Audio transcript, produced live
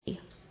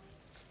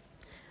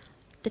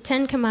The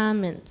Ten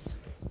Commandments.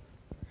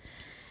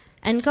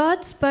 And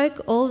God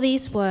spoke all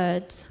these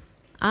words: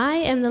 I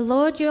am the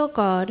Lord your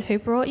God, who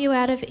brought you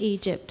out of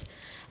Egypt,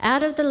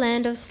 out of the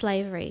land of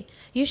slavery.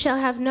 You shall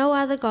have no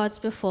other gods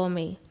before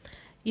me.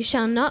 You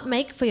shall not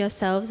make for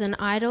yourselves an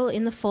idol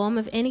in the form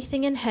of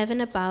anything in heaven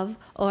above,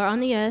 or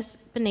on the earth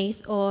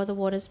beneath, or the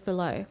waters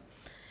below.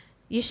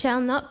 You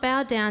shall not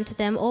bow down to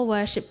them or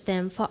worship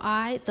them, for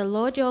I, the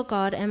Lord your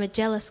God, am a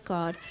jealous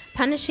God,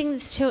 punishing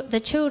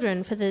the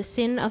children for the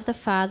sin of the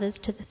fathers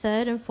to the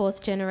third and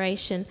fourth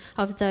generation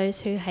of those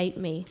who hate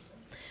me,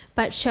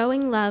 but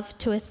showing love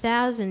to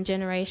 1,000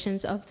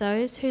 generations of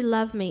those who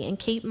love me and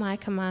keep my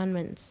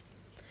commandments.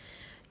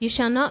 You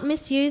shall not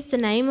misuse the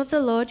name of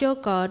the Lord your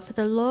God, for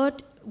the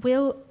Lord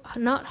will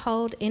not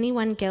hold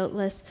anyone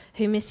guiltless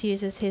who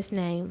misuses his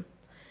name.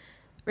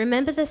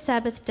 Remember the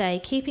Sabbath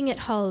day, keeping it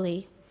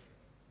holy.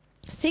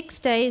 6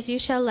 days you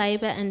shall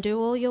labor and do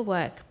all your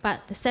work,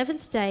 but the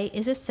seventh day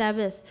is a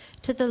Sabbath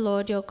to the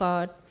Lord your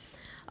God.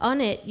 On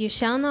it you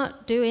shall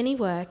not do any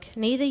work,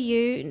 neither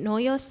you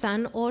nor your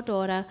son or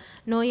daughter,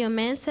 nor your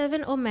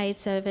manservant or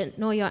maidservant,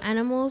 nor your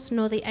animals,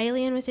 nor the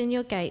alien within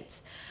your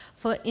gates.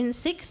 For in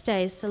 6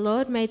 days the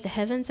Lord made the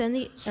heavens and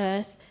the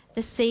earth,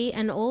 the sea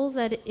and all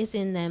that is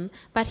in them,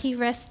 but he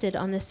rested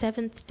on the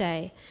seventh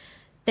day.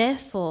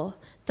 Therefore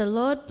the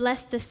Lord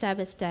blessed the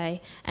Sabbath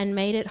day and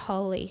made it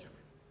holy.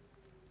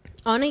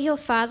 Honor your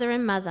father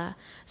and mother,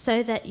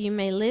 so that you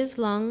may live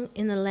long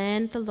in the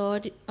land the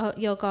Lord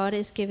your God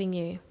is giving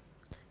you.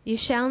 You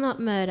shall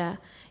not murder.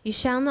 You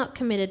shall not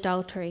commit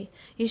adultery.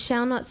 You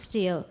shall not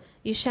steal.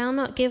 You shall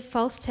not give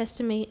false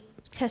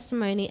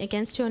testimony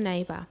against your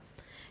neighbor.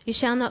 You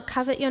shall not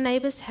covet your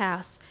neighbor's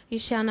house. You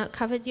shall not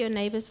covet your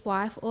neighbor's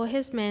wife or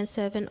his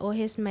manservant or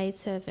his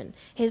maidservant,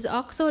 his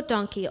ox or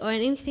donkey, or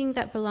anything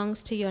that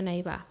belongs to your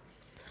neighbor.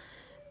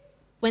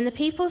 When the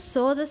people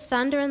saw the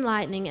thunder and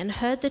lightning and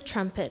heard the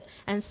trumpet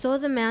and saw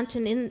the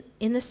mountain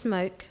in the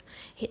smoke,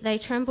 they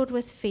trembled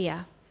with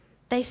fear.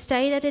 They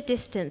stayed at a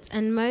distance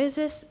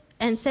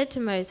and said to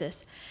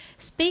Moses,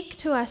 Speak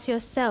to us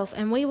yourself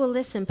and we will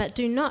listen, but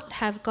do not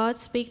have God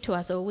speak to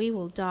us or we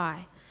will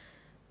die.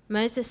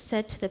 Moses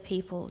said to the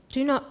people,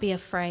 Do not be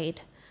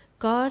afraid.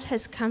 God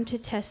has come to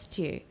test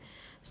you,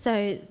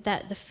 so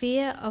that the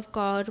fear of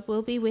God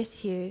will be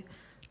with you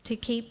to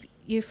keep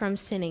you from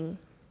sinning.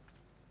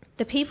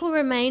 The people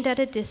remained at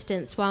a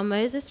distance while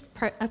Moses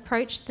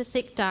approached the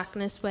thick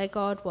darkness where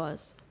God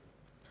was.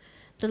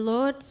 The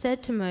Lord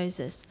said to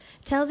Moses,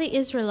 Tell the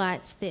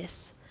Israelites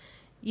this: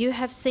 You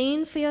have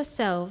seen for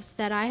yourselves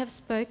that I have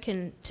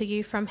spoken to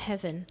you from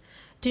heaven.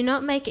 Do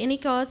not make any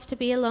gods to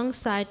be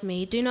alongside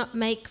me. Do not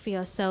make for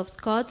yourselves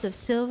gods of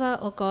silver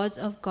or gods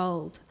of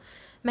gold.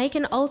 Make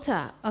an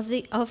altar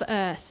of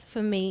earth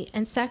for me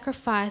and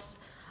sacrifice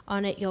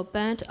on it your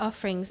burnt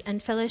offerings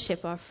and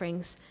fellowship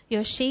offerings,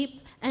 your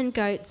sheep and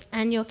goats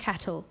and your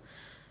cattle.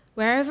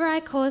 Wherever I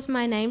cause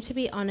my name to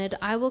be honored,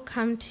 I will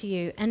come to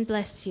you and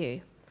bless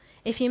you.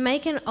 If you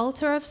make an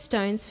altar of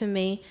stones for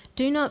me,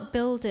 do not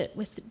build it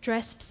with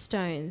dressed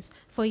stones,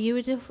 for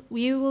you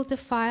will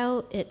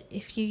defile it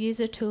if you use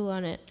a tool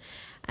on it.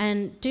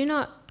 And do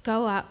not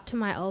go up to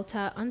my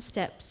altar on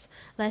steps,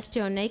 lest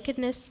your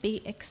nakedness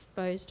be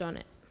exposed on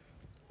it.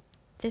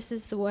 This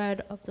is the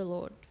word of the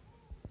Lord.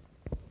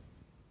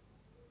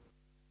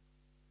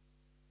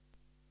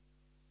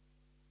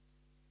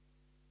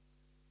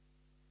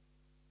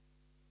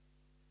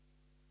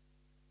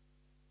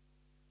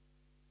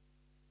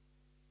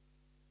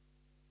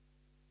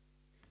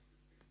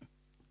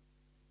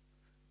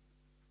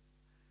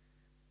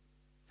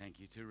 Thank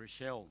you to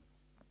Rochelle.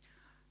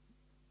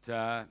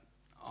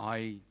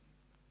 I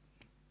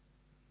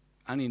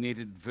only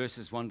needed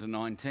verses 1 to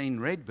 19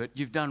 read, but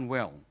you've done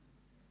well.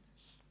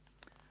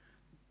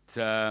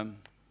 And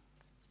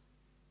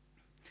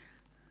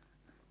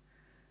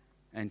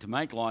to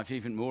make life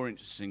even more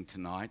interesting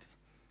tonight,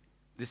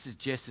 this is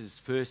Jess's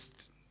first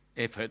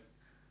effort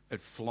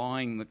at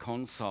flying the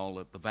console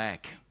at the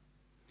back.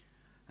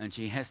 And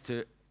she has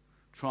to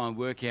try and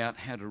work out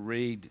how to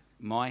read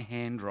my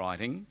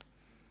handwriting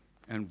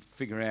and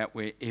figure out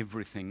where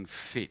everything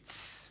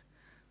fits.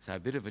 So a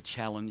bit of a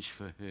challenge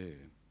for her.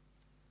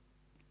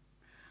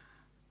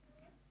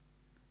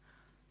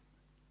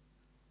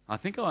 I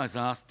think I was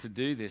asked to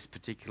do this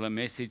particular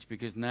message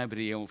because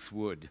nobody else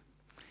would.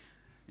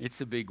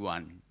 It's a big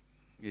one.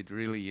 It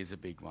really is a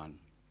big one.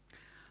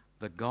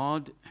 The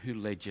God who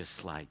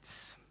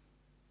legislates.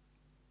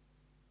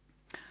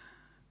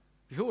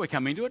 Before we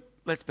come into it,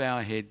 let's bow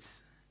our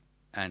heads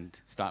and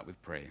start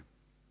with prayer.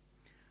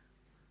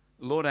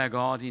 Lord our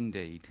God,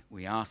 indeed,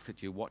 we ask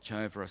that you watch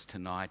over us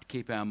tonight.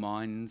 Keep our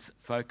minds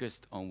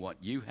focused on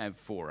what you have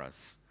for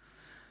us.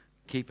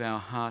 Keep our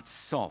hearts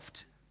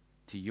soft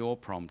to your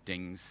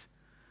promptings.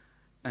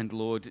 And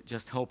Lord,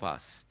 just help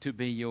us to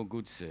be your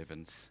good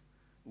servants.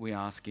 We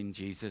ask in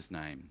Jesus'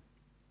 name.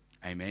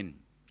 Amen.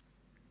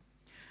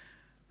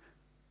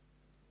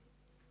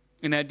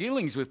 In our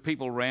dealings with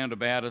people round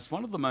about us,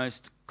 one of the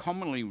most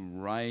commonly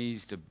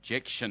raised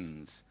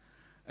objections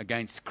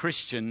against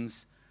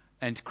Christians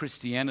and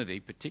Christianity,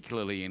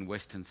 particularly in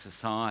Western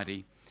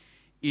society,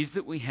 is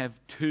that we have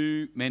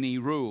too many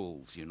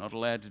rules. You're not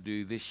allowed to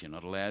do this, you're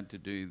not allowed to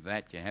do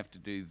that, you have to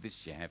do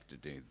this, you have to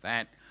do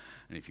that.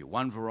 And if you're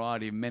one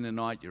variety of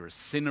Mennonite, you're a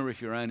sinner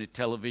if you own a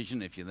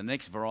television. If you're the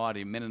next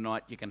variety of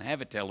Mennonite, you can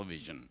have a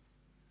television.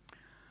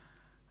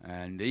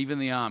 And even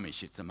the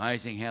Amish, it's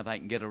amazing how they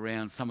can get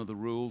around some of the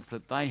rules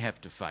that they have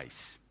to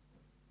face.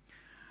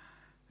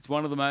 It's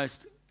one of the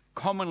most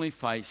commonly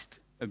faced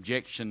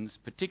objections,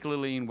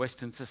 particularly in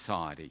Western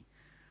society,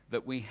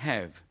 that we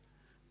have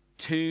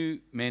too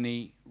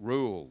many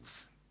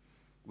rules.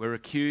 We're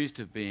accused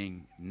of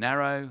being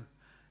narrow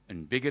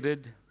and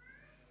bigoted.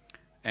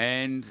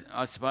 And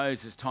I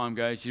suppose as time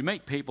goes, you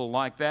meet people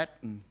like that.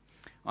 And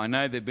I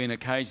know there have been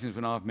occasions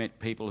when I've met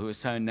people who are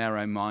so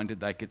narrow-minded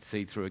they could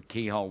see through a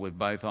keyhole with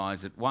both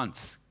eyes at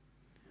once.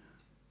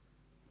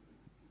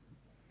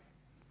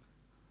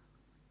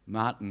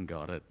 Martin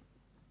got it.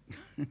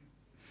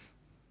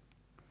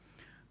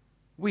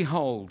 We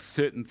hold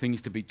certain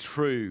things to be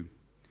true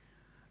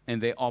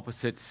and their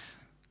opposites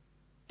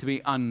to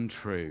be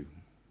untrue.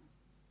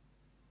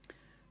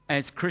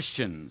 As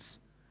Christians,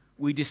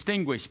 we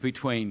distinguish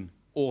between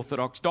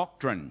orthodox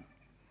doctrine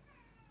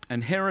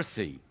and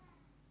heresy.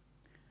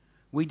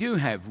 We do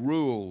have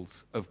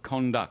rules of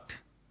conduct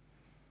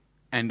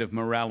and of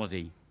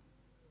morality.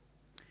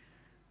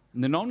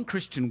 And the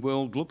non-Christian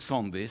world looks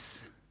on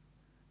this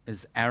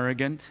as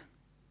arrogant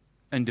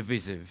and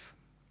divisive.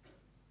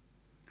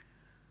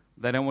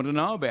 They don't want to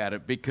know about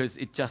it because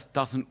it just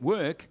doesn't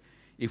work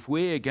if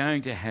we're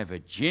going to have a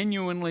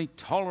genuinely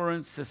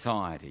tolerant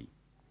society.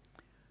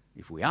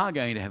 If we are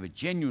going to have a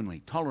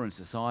genuinely tolerant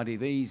society,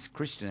 these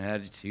Christian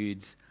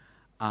attitudes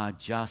are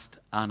just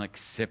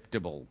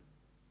unacceptable.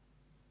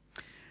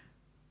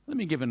 Let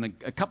me give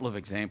a couple of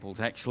examples,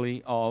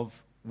 actually, of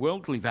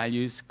worldly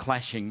values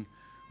clashing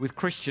with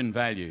Christian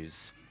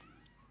values.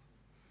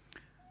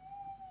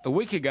 A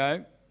week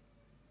ago,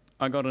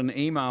 I got an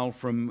email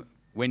from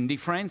Wendy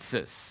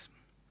Francis,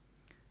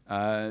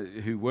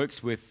 who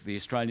works with the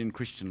Australian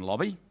Christian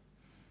Lobby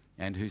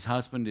and whose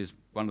husband is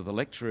one of the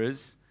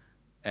lecturers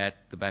at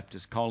the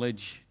Baptist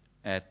College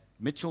at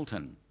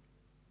Mitchelton.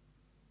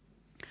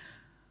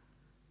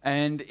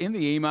 And in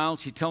the email,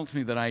 she tells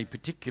me that a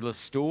particular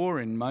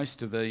store in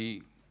most of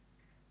the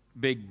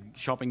big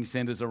shopping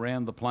centres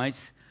around the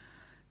place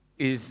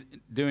is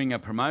doing a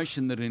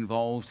promotion that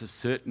involves a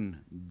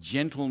certain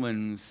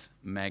gentleman's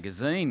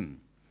magazine.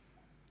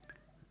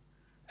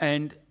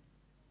 And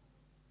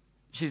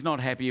she's not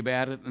happy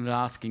about it and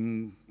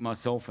asking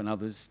myself and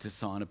others to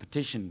sign a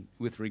petition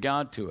with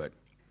regard to it.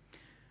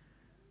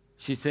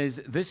 She says,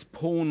 this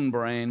porn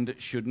brand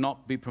should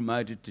not be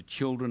promoted to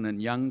children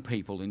and young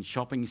people in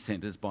shopping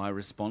centres by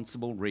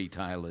responsible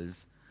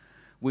retailers.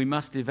 We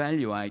must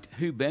evaluate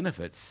who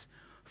benefits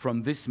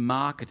from this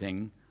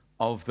marketing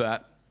of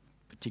that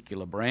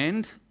particular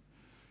brand.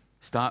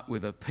 Start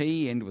with a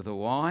P, end with a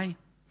Y.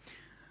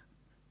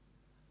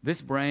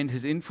 This brand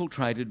has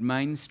infiltrated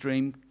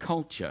mainstream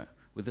culture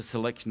with a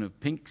selection of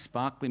pink,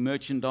 sparkly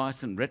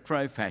merchandise and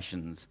retro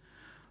fashions.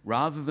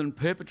 Rather than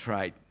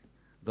perpetrate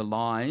the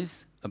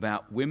lies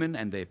about women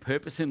and their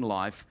purpose in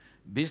life,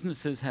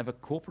 businesses have a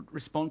corporate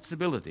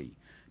responsibility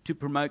to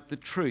promote the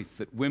truth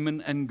that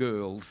women and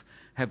girls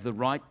have the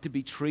right to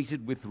be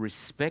treated with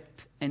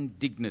respect and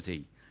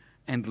dignity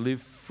and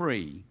live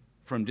free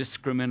from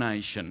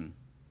discrimination.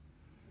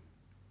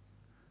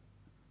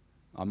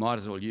 I might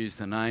as well use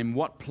the name.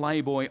 What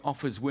Playboy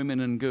offers women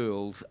and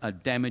girls are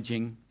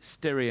damaging,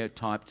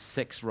 stereotyped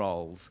sex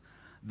roles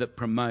that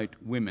promote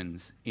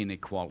women's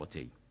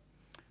inequality.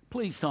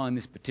 Please sign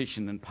this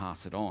petition and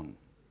pass it on.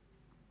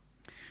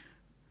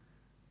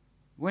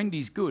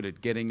 Wendy's good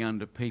at getting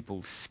under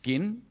people's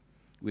skin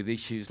with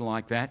issues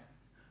like that,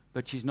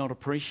 but she's not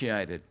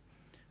appreciated.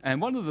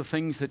 And one of the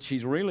things that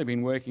she's really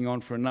been working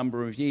on for a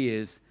number of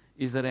years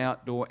is that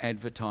outdoor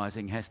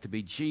advertising has to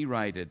be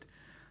G-rated.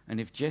 And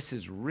if Jess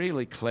is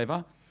really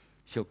clever,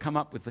 she'll come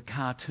up with the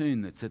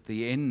cartoon that's at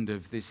the end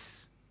of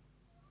this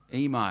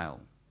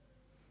email.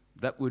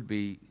 That would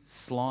be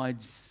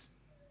slides.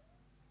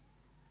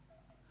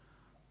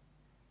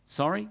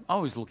 Sorry, I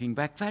was looking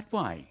back that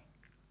way.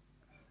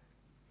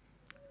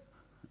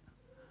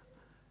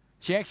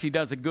 She actually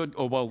does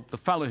the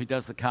fellow who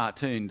does the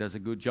cartoon does a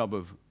good job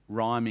of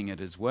rhyming it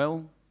as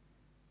well.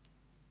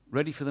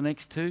 Ready for the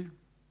next two?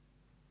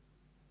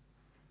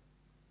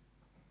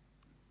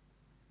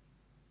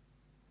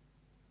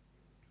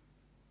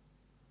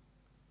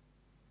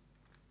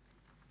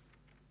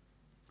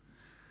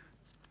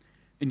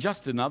 In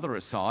just another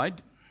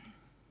aside,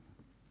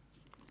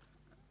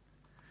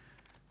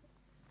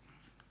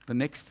 the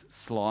next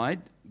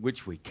slide,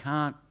 which we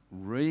can't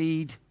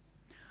read.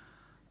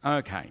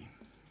 Okay.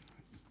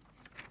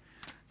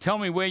 Tell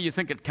me where you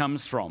think it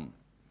comes from.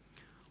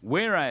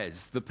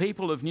 Whereas the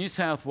people of New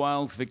South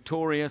Wales,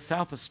 Victoria,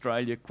 South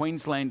Australia,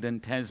 Queensland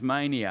and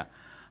Tasmania,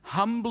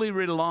 humbly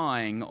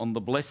relying on the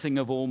blessing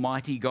of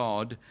Almighty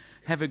God,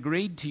 have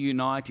agreed to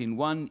unite in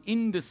one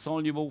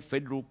indissoluble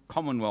federal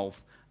commonwealth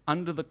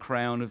under the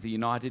crown of the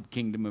United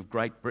Kingdom of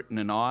Great Britain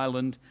and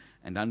Ireland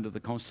and under the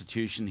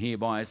Constitution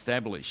hereby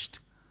established.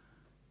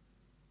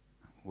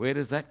 Where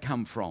does that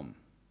come from?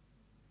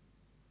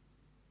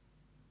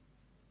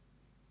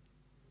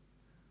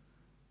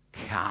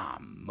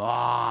 Come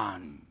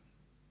on.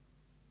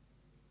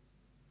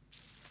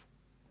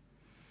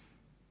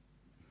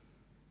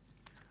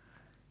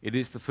 It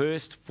is the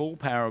first full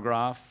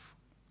paragraph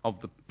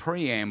of the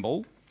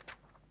preamble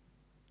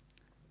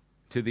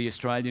to the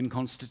Australian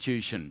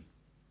Constitution.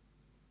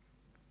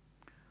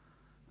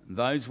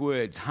 Those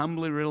words,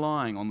 humbly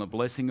relying on the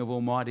blessing of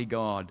Almighty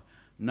God.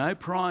 No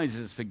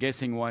prizes for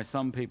guessing why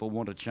some people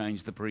want to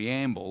change the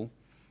preamble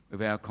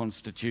of our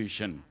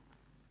Constitution.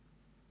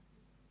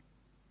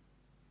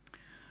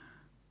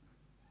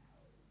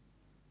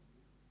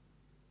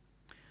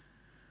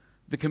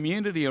 The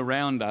community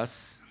around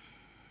us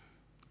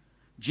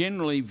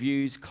generally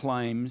views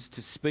claims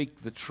to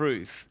speak the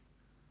truth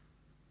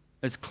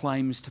as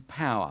claims to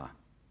power,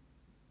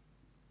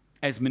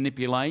 as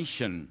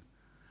manipulation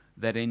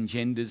that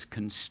engenders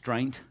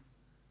constraint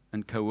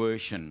and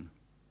coercion.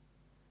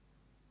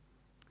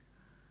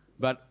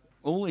 But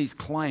all these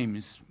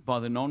claims by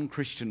the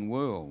non-Christian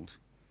world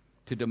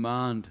to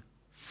demand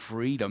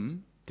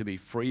freedom, to be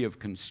free of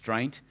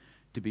constraint,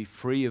 to be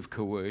free of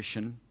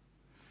coercion,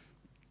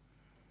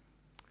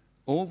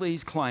 all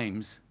these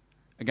claims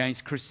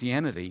against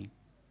Christianity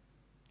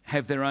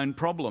have their own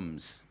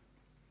problems.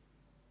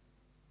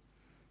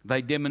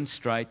 They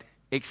demonstrate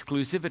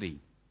exclusivity.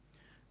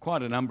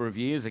 Quite a number of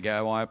years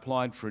ago, I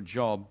applied for a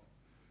job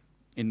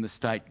in the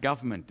state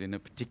government in a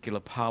particular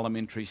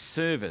parliamentary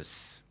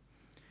service,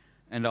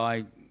 and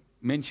I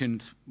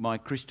mentioned my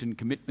Christian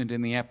commitment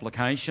in the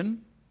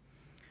application,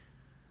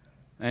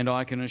 and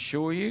I can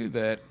assure you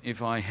that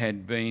if I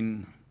had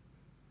been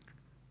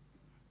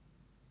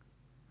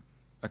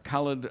a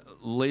coloured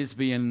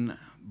lesbian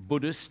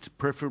Buddhist,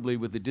 preferably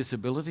with a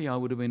disability, I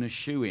would have been a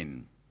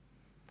shoo-in.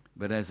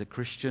 But as a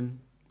Christian,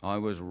 I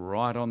was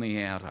right on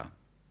the outer.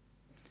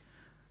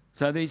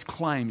 So these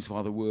claims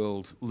by the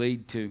world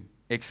lead to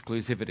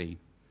exclusivity.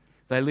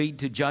 They lead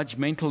to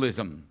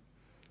judgmentalism.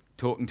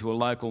 Talking to a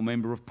local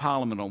member of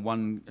parliament on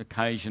one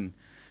occasion,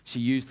 she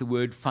used the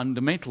word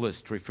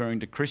fundamentalist, referring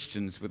to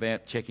Christians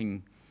without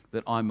checking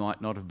that I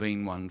might not have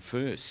been one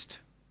first.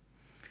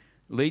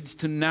 Leads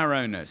to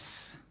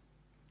narrowness,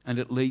 and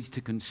it leads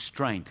to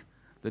constraint,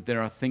 that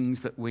there are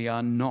things that we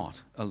are not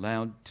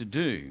allowed to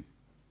do.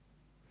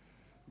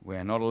 We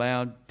are not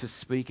allowed to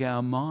speak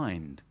our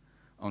mind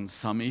on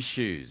some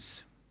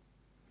issues.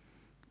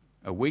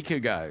 A week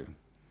ago,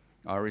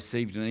 I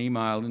received an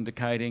email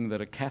indicating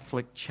that a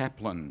Catholic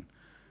chaplain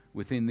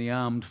within the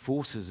armed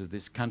forces of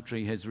this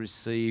country has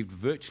received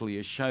virtually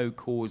a show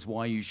cause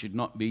why you should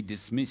not be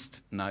dismissed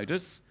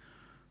notice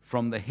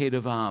from the head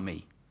of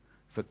army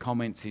for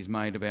comments he's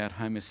made about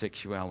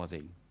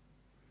homosexuality.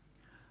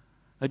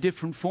 A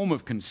different form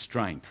of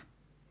constraint.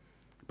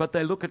 But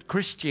they look at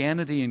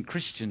Christianity and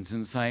Christians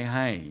and say,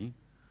 hey,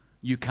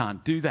 you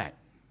can't do that.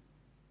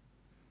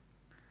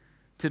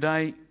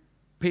 Today,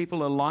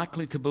 people are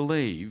likely to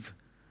believe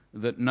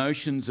that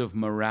notions of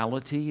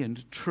morality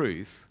and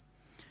truth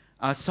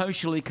are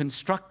socially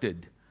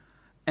constructed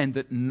and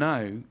that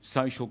no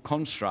social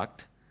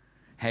construct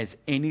has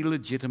any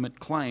legitimate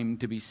claim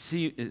to be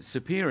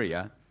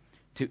superior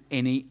to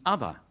any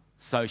other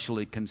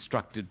socially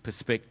constructed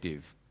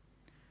perspective.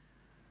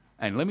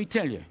 And let me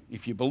tell you,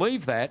 if you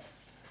believe that,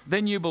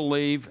 then you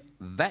believe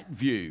that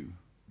view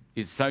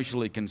is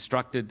socially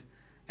constructed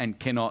and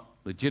cannot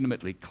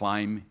legitimately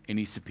claim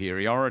any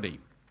superiority.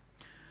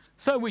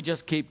 So we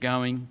just keep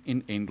going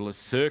in endless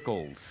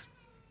circles.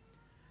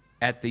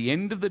 At the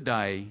end of the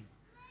day,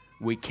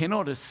 we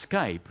cannot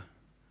escape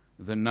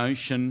the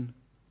notion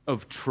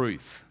of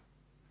truth.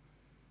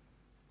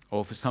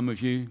 Or for some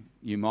of you,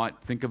 you might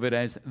think of it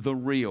as the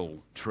real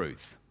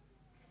truth.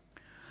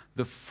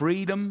 The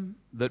freedom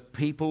that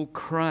people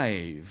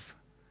crave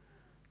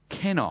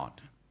cannot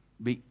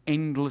be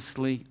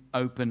endlessly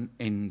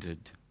open-ended.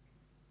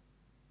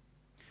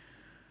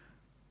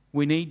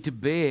 We need to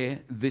bear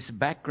this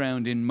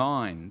background in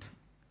mind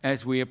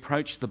as we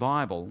approach the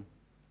Bible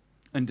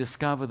and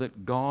discover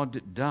that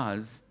God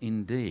does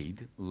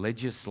indeed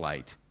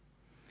legislate.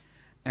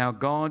 Our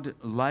God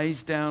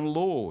lays down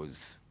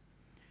laws,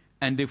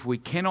 and if we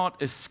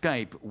cannot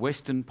escape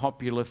Western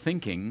popular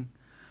thinking,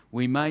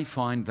 we may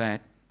find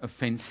that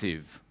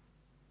offensive.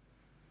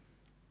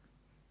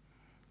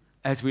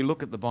 As we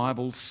look at the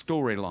Bible's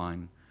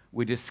storyline,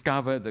 we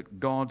discover that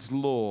God's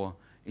law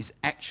is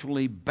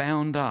actually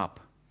bound up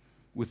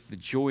with the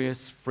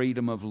joyous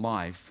freedom of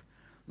life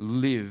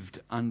lived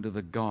under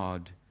the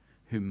God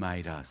who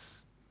made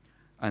us.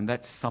 And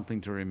that's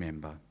something to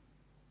remember.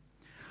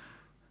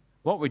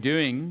 What we're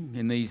doing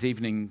in these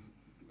evening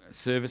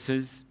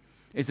services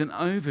is an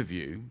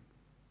overview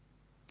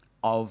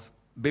of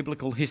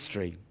biblical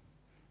history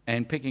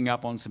and picking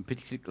up on some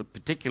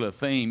particular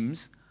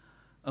themes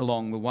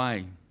along the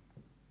way.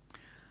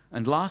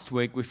 And last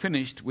week we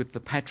finished with the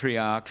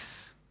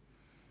patriarchs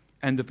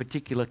and the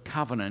particular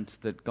covenant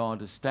that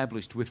God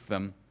established with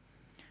them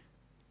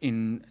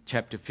in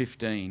chapter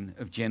 15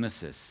 of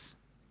Genesis.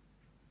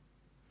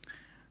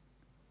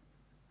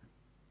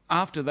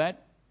 After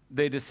that,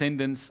 their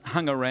descendants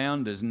hung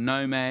around as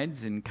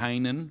nomads in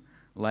Canaan,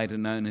 later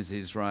known as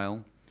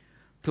Israel,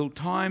 till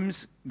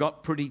times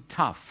got pretty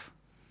tough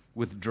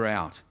with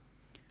drought,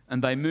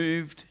 and they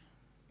moved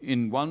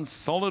in one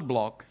solid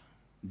block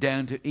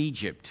down to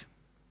Egypt.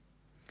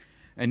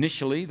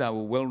 Initially, they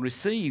were well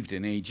received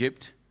in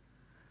Egypt,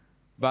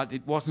 but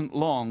it wasn't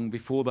long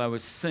before they were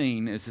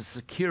seen as a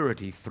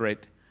security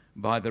threat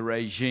by the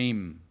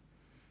regime.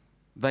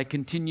 They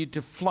continued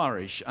to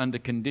flourish under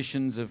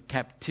conditions of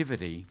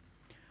captivity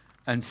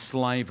and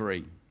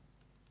slavery.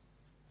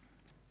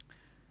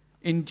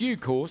 In due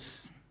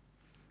course,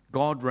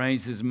 God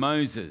raises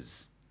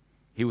Moses.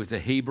 He was a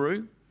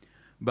Hebrew,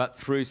 but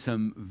through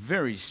some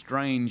very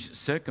strange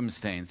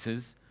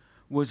circumstances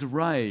was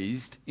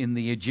raised in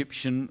the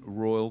Egyptian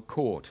royal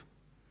court.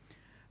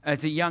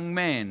 As a young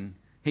man,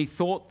 he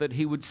thought that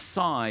he would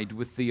side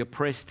with the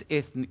oppressed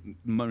ethnic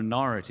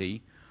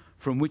minority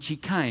from which he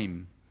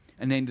came,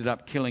 and ended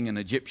up killing an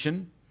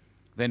Egyptian,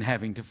 then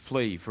having to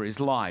flee for his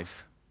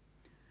life.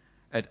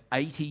 At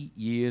 80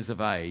 years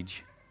of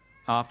age,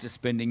 after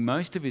spending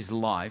most of his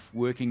life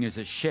working as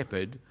a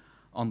shepherd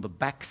on the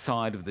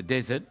backside of the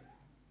desert,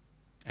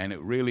 and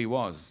it really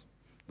was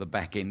the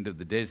back end of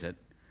the desert,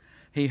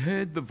 he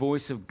heard the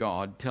voice of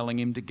God telling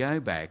him to go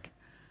back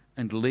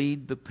and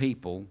lead the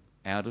people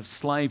out of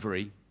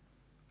slavery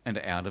and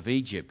out of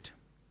Egypt.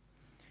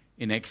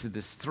 In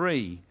Exodus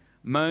 3,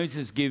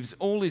 Moses gives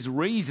all his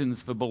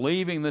reasons for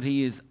believing that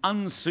he is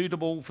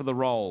unsuitable for the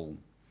role.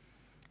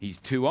 He's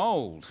too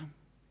old.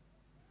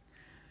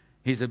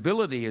 His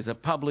ability as a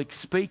public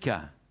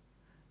speaker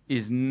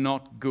is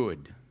not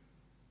good.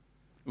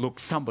 Look,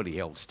 somebody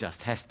else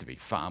just has to be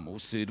far more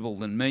suitable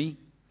than me.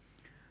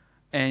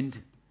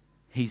 And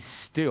he's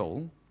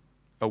still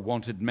a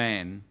wanted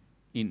man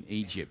in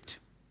Egypt.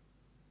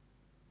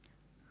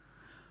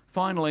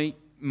 Finally,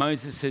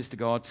 Moses says to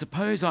God,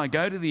 "Suppose I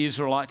go to the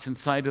Israelites and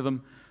say to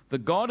them, 'The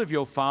God of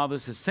your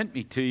fathers has sent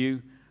me to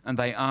you,' and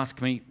they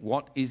ask me,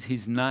 'What is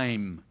his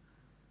name?'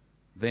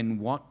 Then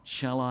what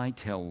shall I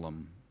tell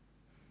them?"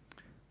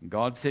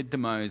 God said to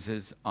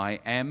Moses, "I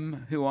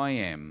am who I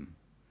am.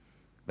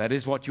 That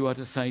is what you are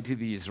to say to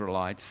the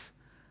Israelites.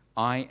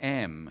 I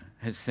am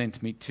has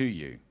sent me to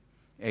you."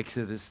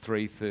 Exodus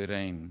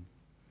 3:13.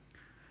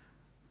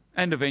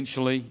 And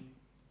eventually,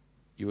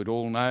 you would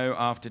all know,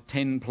 after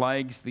 10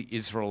 plagues, the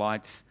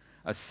Israelites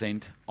are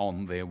sent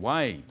on their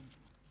way.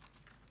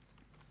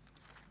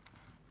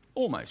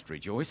 Almost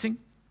rejoicing.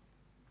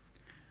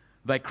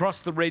 They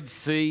cross the Red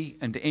Sea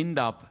and end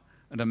up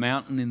at a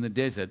mountain in the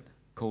desert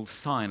called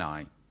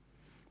Sinai,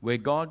 where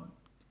God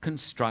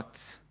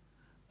constructs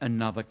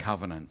another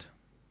covenant.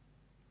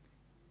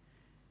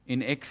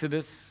 In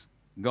Exodus,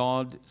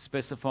 God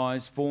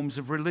specifies forms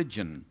of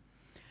religion,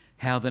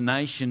 how the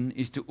nation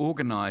is to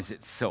organise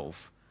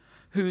itself,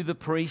 who the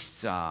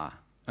priests are,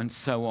 and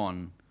so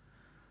on.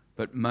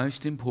 But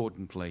most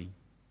importantly,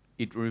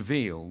 it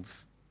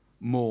reveals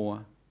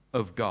more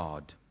of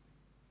God.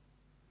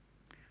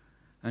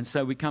 And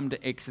so we come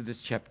to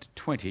Exodus chapter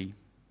 20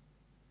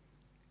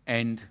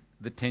 and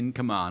the 10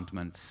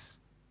 Commandments.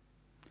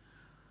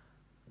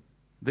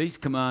 These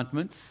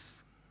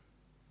commandments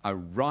are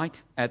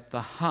right at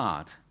the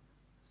heart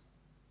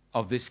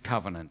of this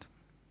covenant.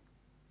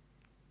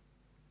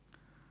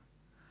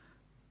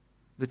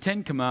 The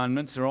 10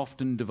 Commandments are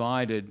often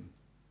divided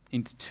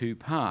into 2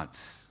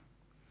 parts.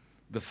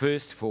 The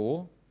first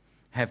 4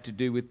 have to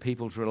do with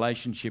people's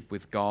relationship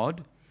with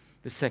God.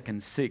 The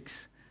second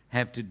 6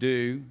 have to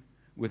do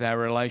with our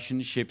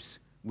relationships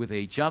with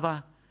each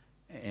other.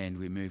 And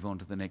we move on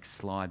to the next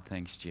slide.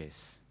 Thanks,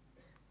 Jess.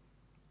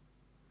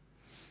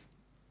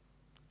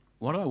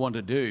 What I want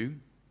to do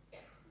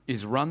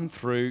is run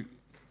through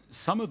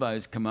some of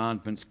those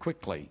commandments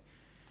quickly,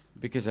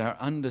 because our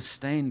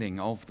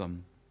understanding of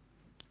them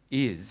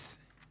is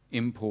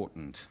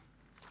important.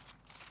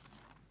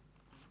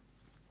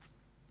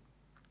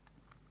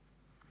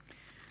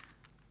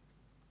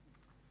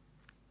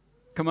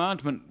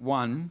 Commandment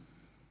 1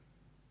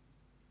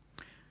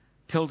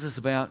 tells us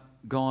about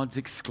God's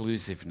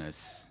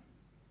exclusiveness.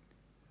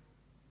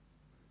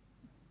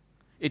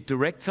 It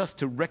directs us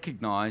to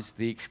recognise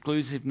the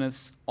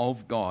exclusiveness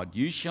of God.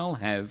 "You shall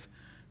have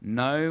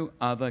no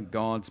other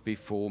gods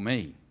before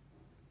me."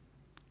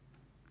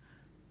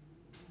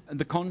 And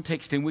the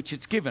context in which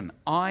it's given: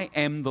 "I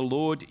am the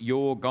Lord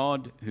your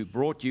God who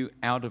brought you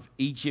out of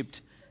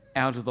Egypt,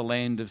 out of the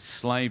land of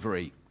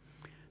slavery."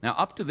 Now,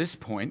 up to this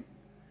point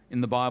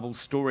in the Bible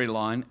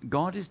storyline,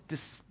 God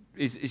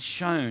is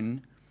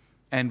shown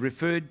and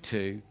referred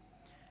to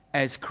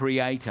as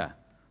Creator,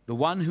 the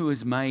one who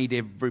has made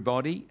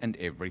everybody and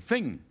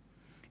everything.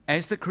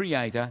 As the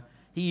Creator,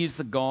 He is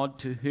the God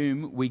to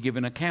whom we give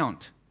an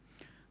account,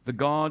 the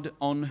God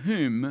on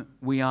whom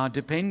we are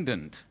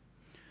dependent,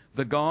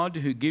 the God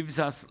who gives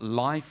us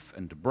life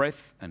and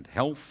breath and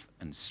health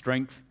and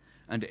strength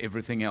and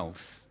everything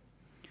else.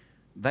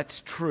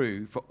 That's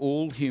true for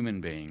all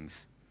human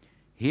beings.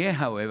 Here,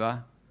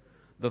 however,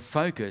 The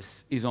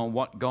focus is on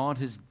what God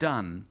has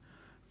done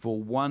for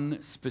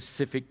one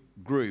specific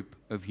group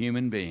of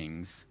human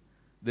beings,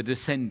 the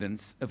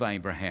descendants of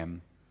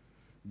Abraham.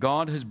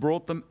 God has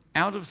brought them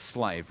out of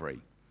slavery.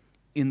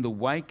 In the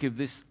wake of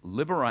this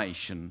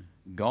liberation,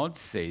 God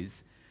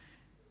says,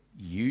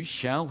 "You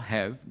shall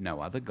have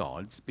no other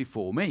gods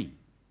before me."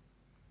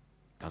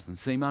 Doesn't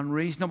seem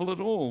unreasonable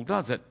at all,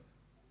 does it?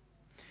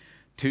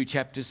 2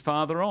 chapters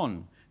farther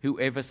on,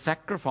 whoever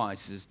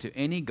sacrifices to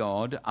any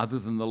god other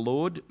than the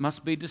Lord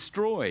must be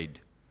destroyed.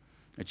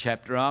 A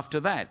chapter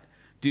after that,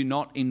 do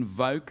not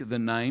invoke the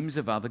names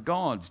of other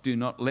gods. Do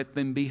not let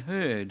them be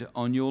heard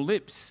on your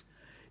lips.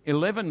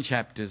 11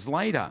 chapters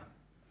later,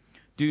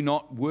 do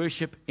not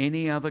worship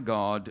any other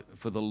god,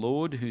 for the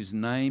Lord, whose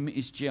name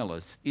is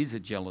jealous, is a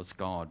jealous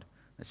God.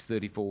 That's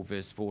 34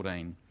 verse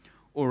 14.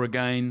 Or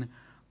again,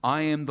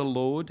 I am the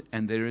Lord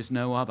and there is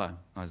no other.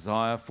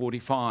 Isaiah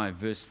 45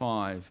 verse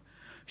 5.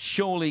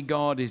 Surely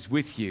God is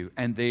with you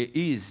and there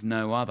is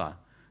no other.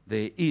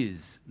 There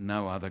is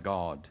no other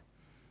God.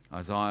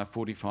 Isaiah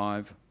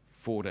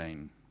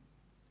 45:14.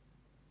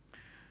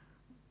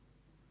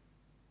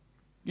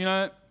 You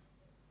know,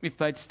 if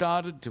they'd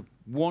started to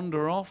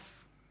wander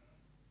off,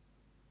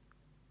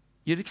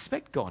 you'd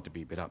expect God to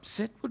be a bit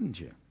upset, wouldn't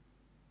you?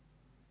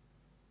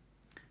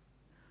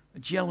 A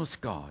jealous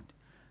God.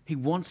 He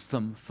wants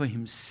them for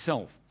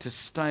himself, to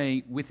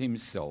stay with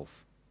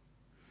himself.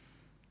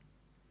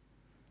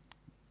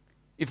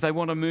 If they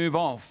want to move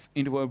off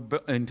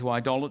into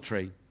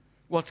idolatry,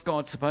 what's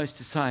God supposed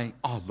to say?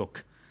 Oh,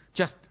 look,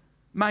 just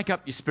make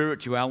up your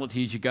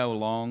spirituality as you go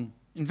along.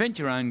 Invent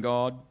your own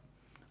God.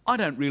 I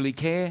don't really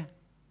care.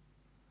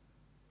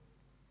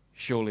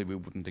 Surely we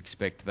wouldn't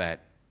expect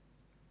that.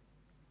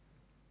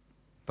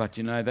 But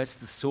you know, that's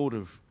the sort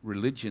of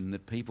religion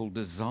that people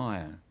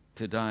desire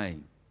today.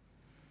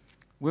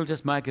 We'll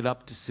just make it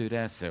up to suit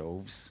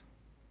ourselves.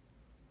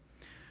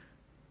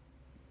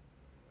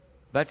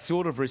 That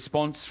sort of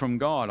response from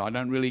God, I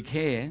don't really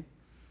care,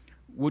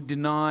 would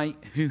deny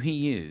who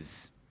he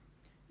is.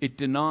 It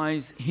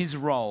denies his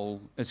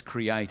role as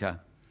creator.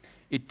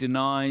 It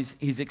denies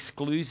his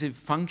exclusive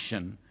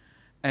function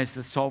as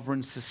the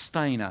sovereign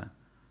sustainer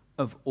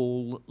of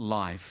all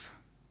life.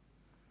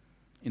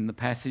 In the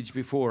passage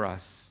before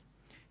us,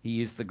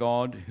 he is the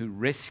God who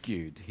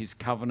rescued his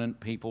covenant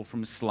people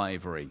from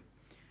slavery.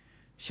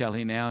 Shall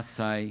he now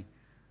say,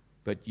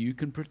 but you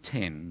can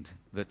pretend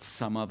that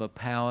some other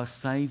power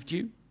saved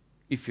you,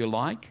 if you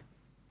like?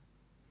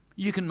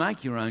 You can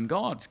make your own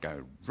gods.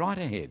 Go right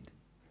ahead.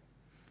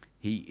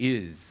 He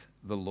is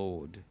the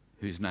Lord,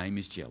 whose name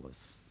is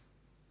jealous.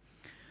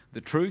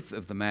 The truth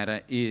of the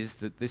matter is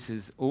that this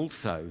is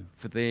also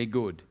for their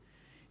good.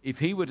 If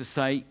he were to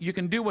say, you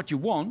can do what you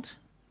want,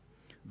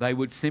 they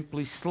would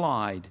simply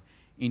slide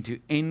into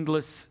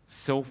endless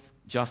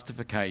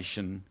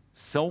self-justification,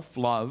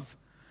 self-love,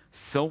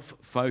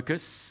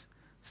 self-focus.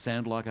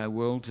 Sound like our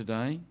world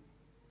today?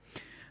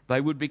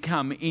 They would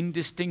become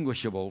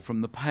indistinguishable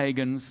from the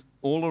pagans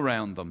all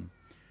around them.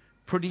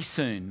 Pretty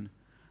soon,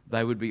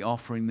 they would be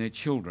offering their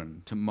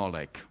children to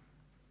Molech.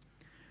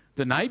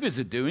 The neighbours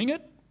are doing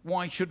it.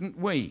 Why shouldn't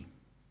we?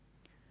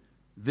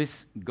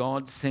 This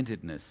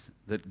God-centeredness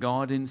that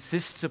God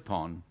insists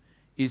upon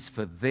is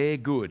for their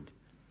good.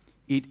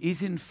 It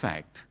is, in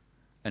fact,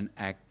 an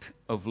act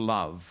of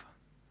love,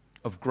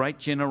 of great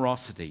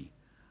generosity.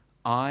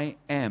 I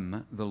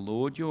am the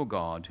Lord your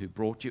God who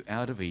brought you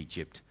out of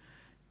Egypt,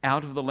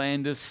 out of the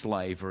land of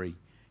slavery.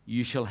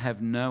 You shall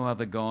have no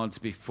other gods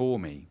before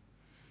me.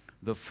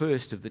 The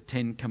first of the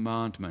 10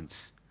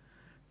 Commandments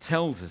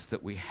tells us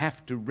that we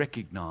have to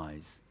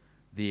recognize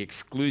the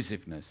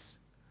exclusiveness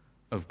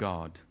of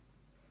God.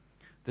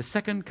 The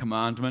second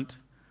commandment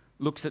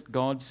looks at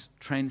God's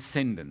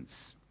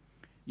transcendence.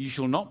 You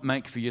shall not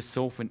make for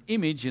yourself an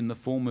image in the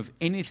form of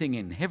anything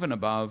in heaven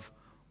above,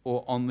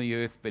 or on the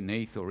earth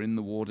beneath, or in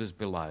the waters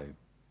below.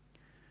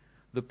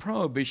 The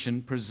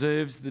prohibition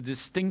preserves the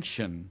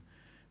distinction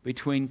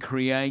between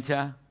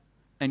creator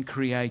and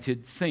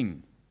created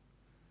thing.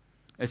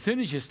 As soon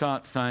as you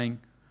start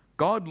saying,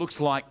 God looks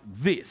like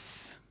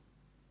this,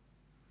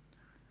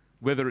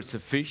 whether it's a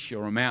fish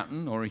or a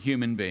mountain or a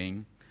human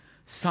being,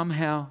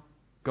 somehow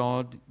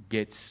God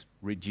gets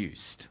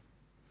reduced.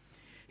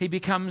 He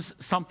becomes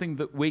something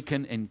that we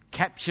can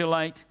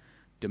encapsulate,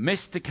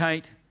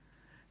 domesticate,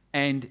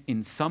 and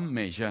in some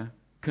measure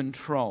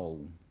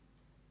control.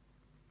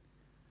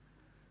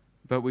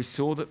 But we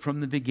saw that from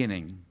the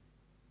beginning,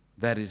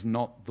 that is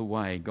not the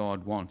way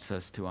God wants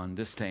us to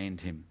understand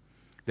him.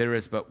 There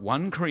is but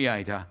one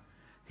creator.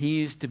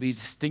 He is to be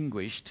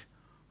distinguished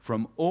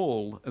from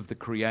all of the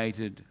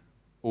created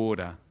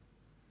order.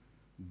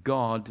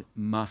 God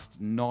must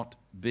not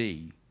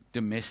be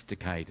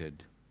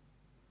domesticated.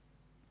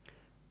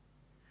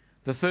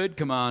 The third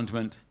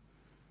commandment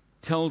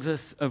tells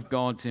us of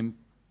God's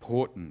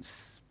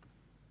importance.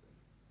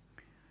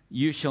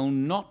 You shall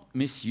not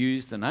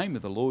misuse the name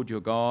of the Lord your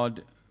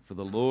God, for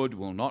the Lord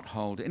will not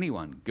hold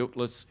anyone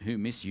guiltless who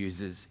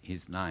misuses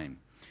his name.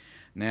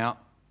 Now,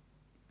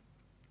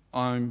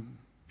 I'm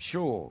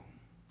sure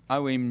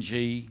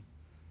OMG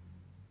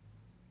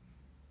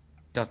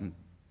doesn't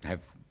have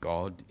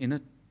God in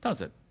it,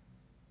 does it?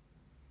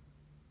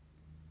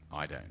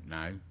 I don't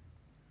know.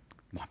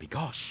 Might be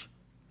gosh.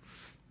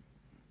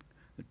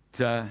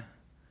 But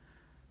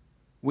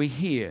we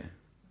hear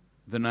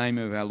the name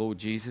of our Lord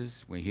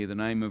Jesus. We hear the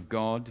name of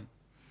God.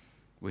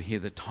 We hear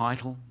the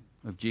title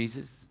of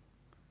Jesus,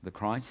 the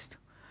Christ,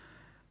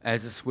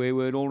 as a swear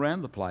word all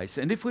around the place.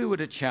 And if we were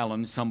to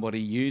challenge somebody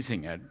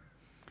using it,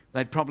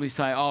 they'd probably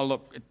say, oh,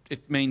 look,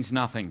 it means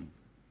nothing.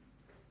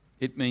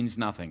 It means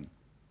nothing.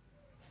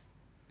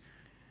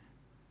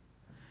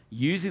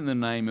 Using the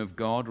name of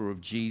God or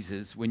of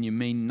Jesus when you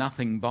mean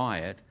nothing by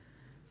it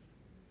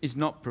is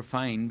not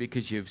profane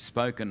because you've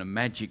spoken a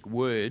magic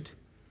word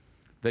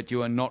that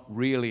you are not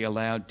really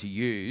allowed to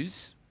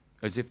use,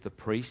 as if the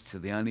priests are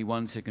the only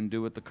ones who can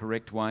do it the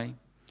correct way.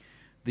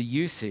 The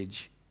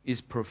usage is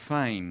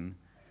profane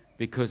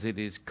because it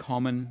is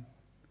common,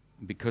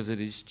 because it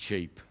is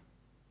cheap.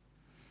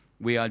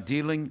 We are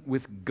dealing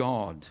with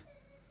God,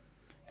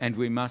 and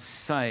we must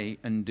say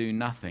and do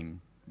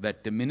nothing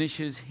that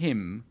diminishes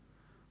him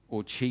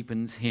or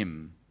cheapens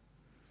him.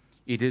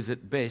 It is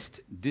at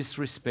best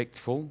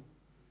disrespectful,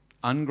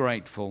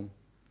 ungrateful,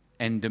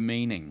 and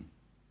demeaning.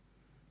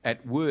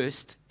 At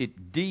worst,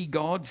 it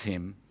de-gods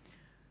him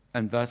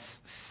and thus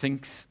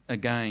sinks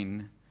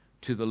again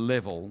to the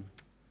level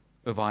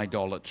of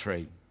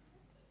idolatry.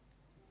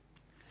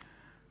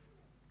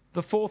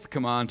 The fourth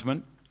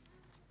commandment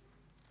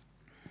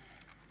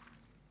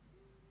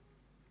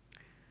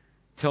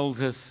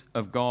tells us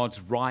of God's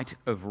right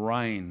of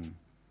reign,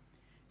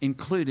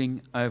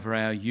 including over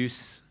our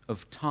use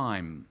of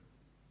time.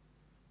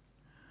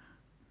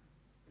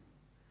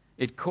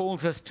 It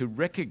calls us to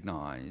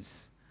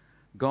recognise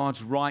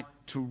God's right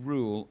to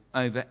rule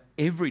over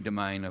every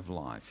domain of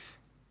life.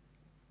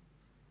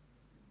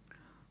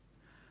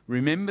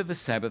 Remember the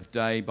Sabbath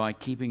day by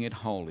keeping it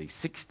holy.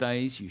 6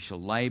 days you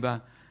shall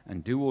labour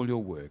and do all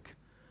your work.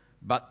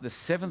 But the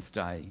seventh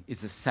day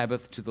is a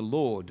Sabbath to the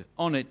Lord.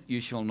 On it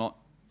you shall not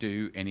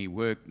do any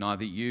work,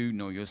 neither you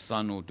nor your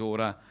son or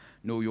daughter,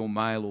 nor your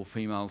male or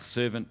female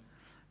servant,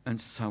 and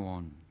so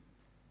on.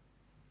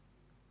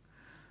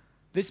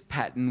 This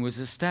pattern was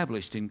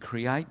established in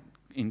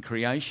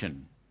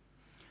creation.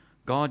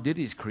 God did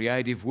his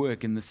creative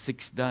work in the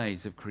 6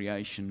 days of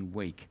creation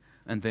week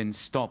and then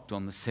stopped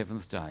on the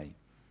seventh day.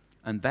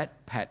 And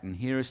that pattern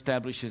here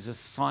establishes a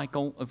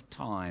cycle of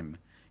time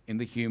in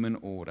the human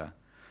order.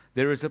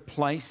 There is a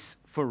place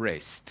for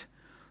rest.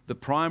 The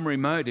primary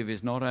motive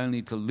is not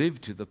only to live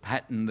to the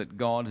pattern that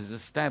God has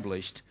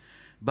established,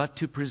 but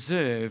to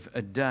preserve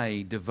a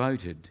day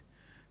devoted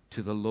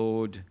to the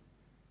Lord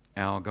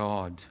our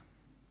God.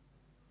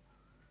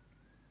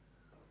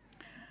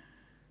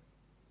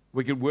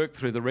 We could work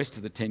through the rest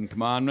of the 10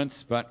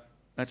 Commandments, but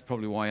that's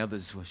probably why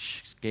others were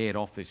scared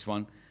off this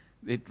one.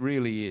 It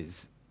really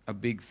is a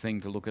big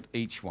thing to look at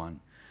each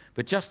one.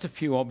 But just a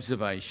few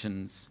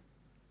observations.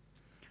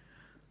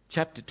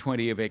 Chapter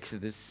 20 of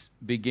Exodus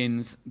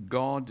begins,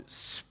 God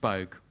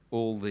spoke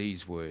all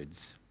these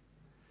words.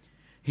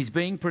 He's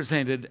being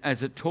presented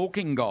as a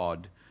talking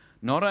God,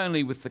 not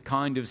only with the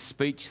kind of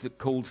speech that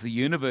calls the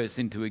universe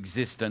into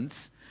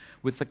existence,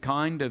 with the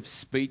kind of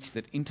speech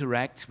that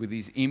interacts with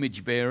his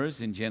image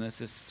bearers in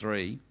Genesis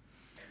 3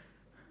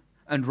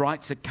 and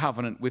writes a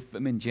covenant with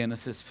them in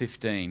Genesis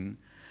 15,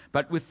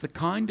 but with the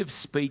kind of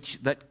speech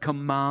that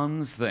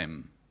commands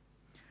them.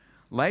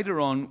 Later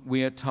on,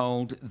 we are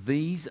told,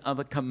 these are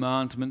the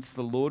commandments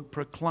the Lord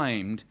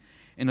proclaimed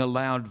in a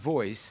loud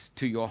voice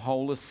to your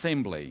whole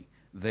assembly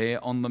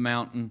there on the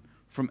mountain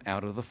from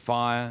out of the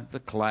fire, the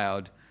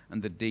cloud,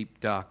 and the deep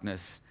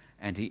darkness,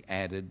 and he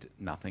added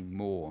nothing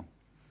more.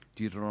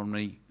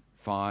 Deuteronomy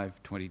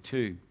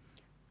 5:22.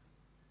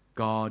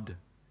 God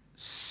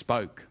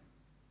spoke.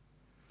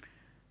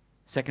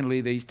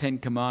 Secondly, these 10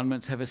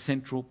 commandments have a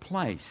central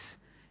place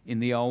in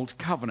the Old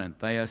Covenant.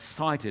 They are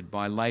cited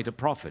by later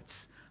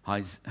prophets,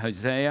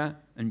 Hosea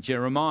and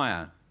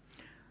Jeremiah.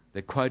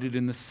 They're quoted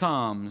in the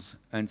Psalms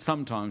and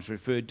sometimes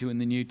referred to in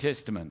the New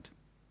Testament.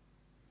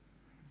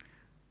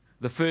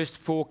 The first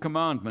 4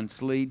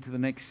 commandments lead to the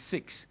next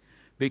 6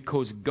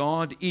 because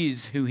God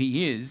is who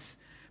he is,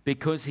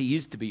 because he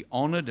is to be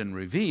honoured and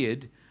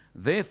revered,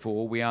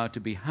 therefore we are to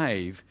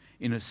behave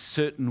in a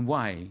certain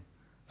way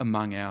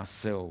among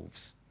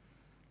ourselves.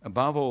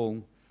 Above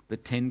all, the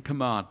 10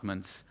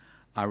 commandments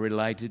are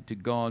related to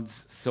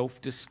God's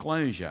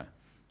self-disclosure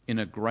in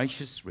a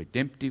gracious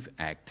redemptive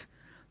act,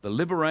 the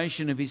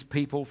liberation of his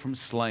people from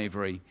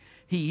slavery.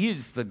 He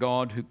is the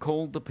God who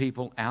called the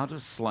people out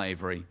of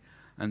slavery,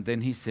 and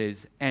then he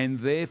says, and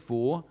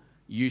therefore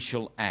you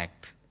shall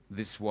act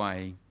this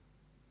way.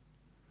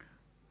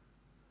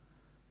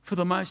 For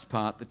the most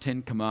part, the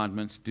 10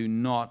 Commandments do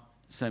not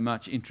so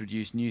much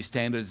introduce new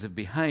standards of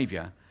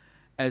behaviour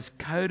as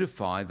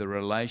codify the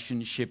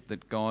relationship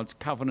that God's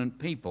covenant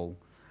people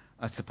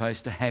are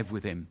supposed to have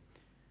with him.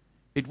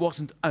 It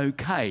wasn't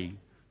okay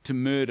to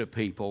murder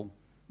people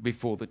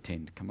before the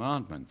 10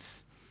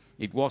 Commandments.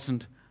 It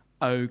wasn't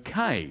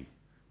okay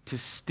to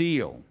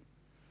steal.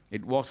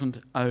 It wasn't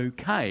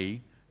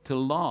okay to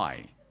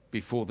lie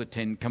before the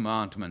Ten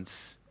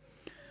Commandments.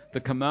 The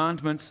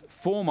commandments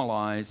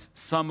formalise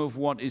some of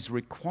what is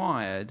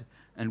required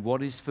and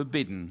what is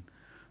forbidden.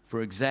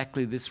 For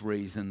exactly this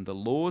reason, the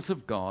laws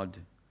of God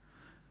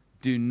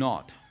do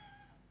not,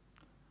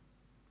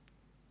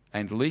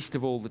 and least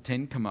of all the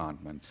Ten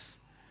Commandments,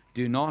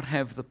 do not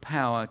have the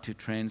power to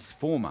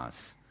transform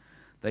us.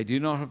 They do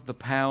not have the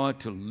power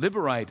to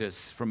liberate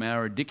us from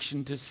our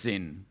addiction to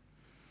sin.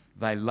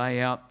 They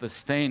lay out the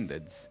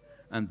standards,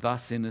 and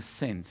thus, in a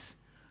sense,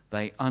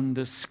 they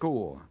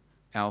underscore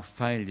our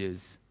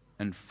failures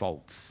and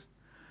faults.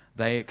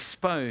 They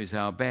expose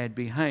our bad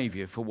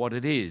behaviour for what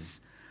it is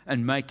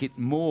and make it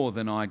more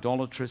than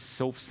idolatrous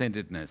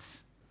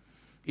self-centeredness.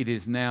 It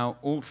is now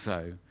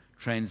also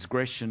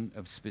transgression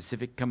of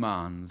specific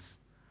commands.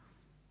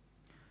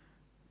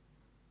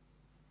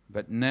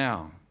 But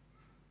now,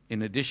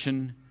 in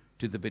addition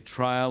to the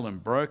betrayal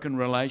and broken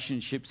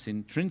relationships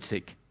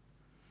intrinsic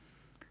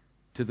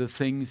to the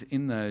things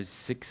in those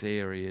 6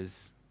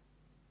 areas,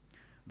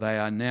 they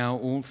are now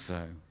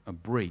also a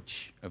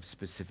breach of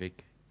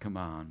specific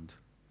command.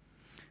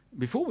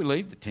 Before we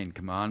leave the Ten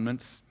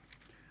Commandments,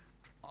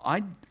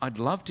 I'd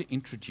love to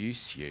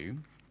introduce you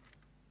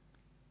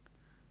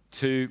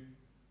to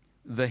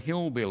the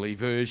hillbilly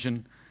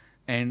version,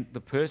 and the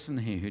person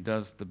here who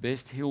does the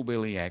best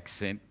hillbilly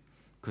accent,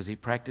 because he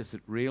practiced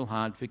it real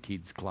hard for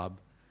Kids Club,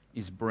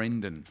 is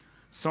Brendan.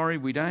 Sorry,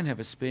 we don't have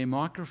a spare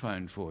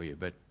microphone for you,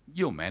 but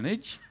you'll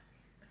manage.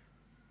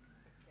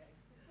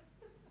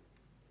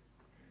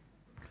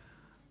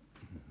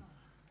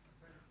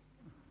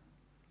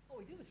 Oh,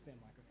 we do have a spare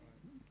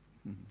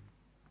microphone.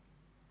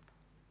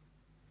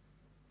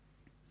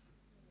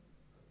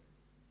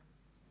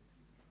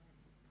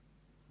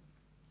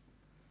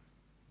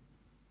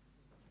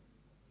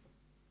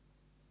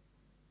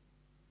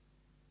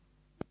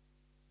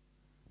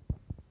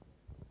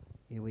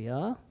 Here we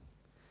are.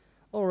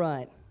 All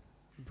right.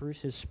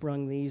 Bruce has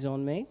sprung these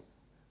on me,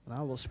 and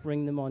I will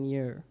spring them on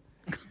you.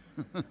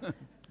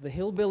 The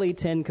Hillbilly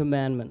Ten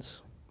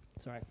Commandments.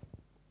 Sorry.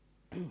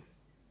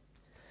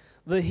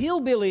 The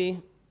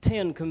Hillbilly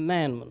Ten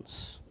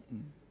Commandments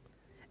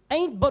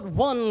ain't but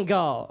one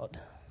God.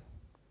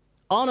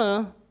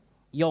 Honor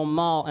your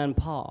ma and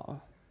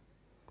pa.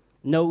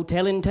 No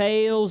telling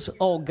tales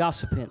or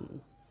gossiping.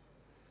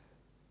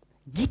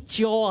 Get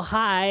your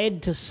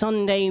hide to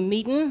Sunday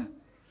meeting.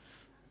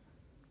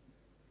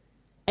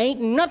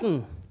 Ain't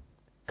nothing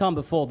come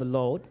before the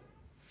Lord.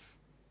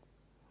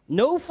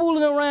 No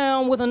fooling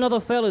around with another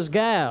fella's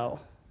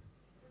gal.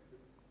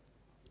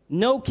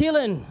 No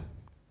killing,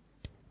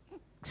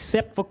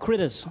 except for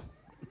critters.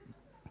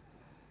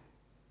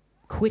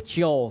 Quit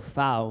your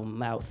foul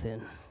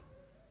mouthing.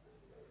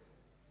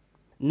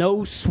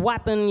 No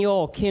swiping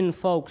your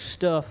kinfolk's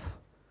stuff,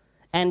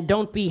 and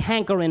don't be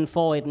hankering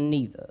for it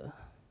neither.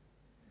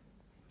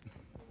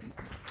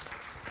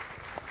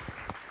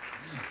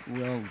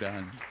 Well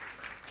done.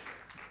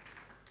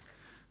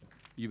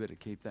 You better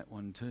keep that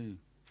one too.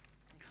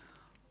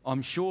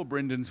 I'm sure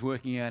Brendan's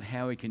working out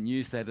how he can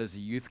use that as a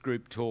youth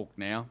group talk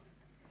now.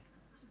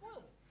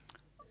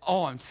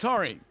 Oh, I'm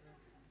sorry.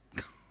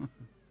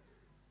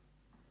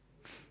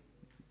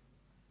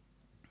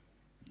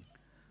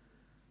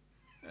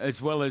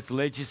 As well as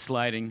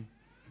legislating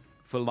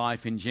for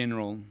life in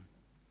general,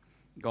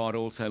 God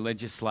also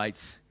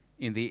legislates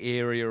in the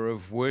area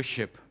of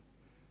worship.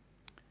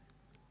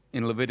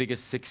 In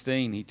Leviticus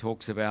 16, he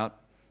talks about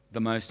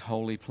the most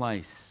holy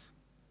place.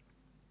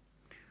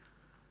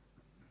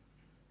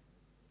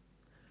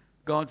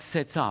 God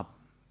sets up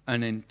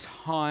an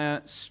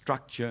entire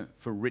structure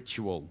for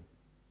ritual.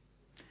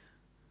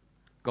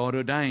 God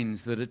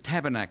ordains that a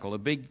tabernacle, a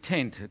big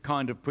tent, a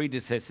kind of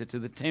predecessor to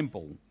the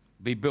temple,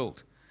 be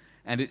built.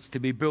 And it's to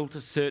be built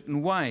a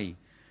certain way.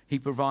 He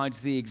provides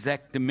the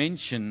exact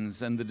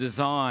dimensions and the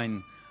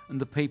design,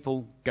 and the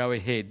people go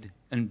ahead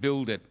and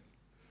build it.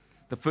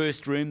 The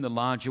first room, the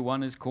larger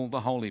one, is called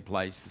the holy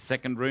place. The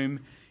second room,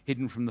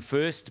 hidden from the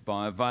first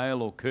by a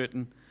veil or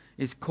curtain,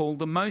 is called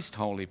the most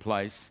holy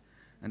place.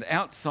 And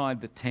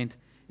outside the tent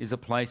is a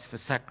place for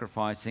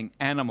sacrificing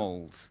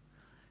animals.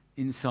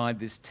 Inside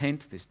this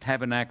tent, this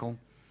tabernacle,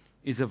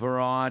 is a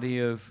variety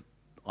of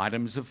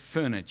items of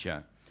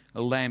furniture, a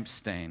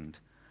lampstand,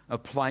 a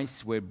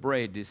place where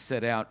bread is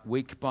set out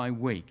week by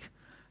week,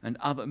 and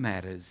other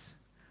matters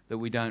that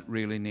we don't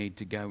really need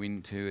to go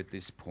into at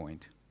this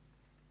point.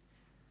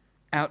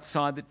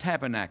 Outside the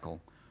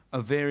tabernacle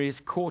are various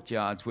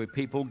courtyards where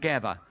people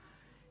gather.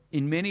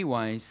 In many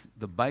ways,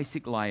 the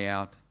basic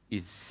layout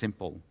is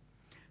simple.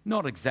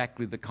 Not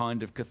exactly the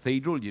kind of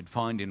cathedral you'd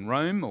find in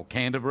Rome or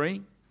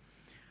Canterbury.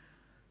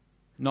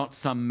 Not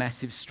some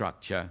massive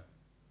structure.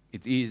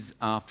 It is,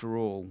 after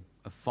all,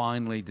 a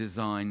finely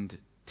designed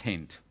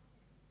tent.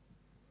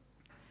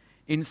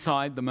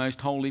 Inside the most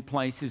holy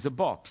place is a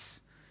box.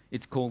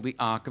 It's called the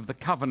Ark of the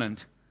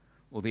Covenant,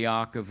 or the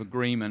Ark of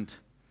Agreement,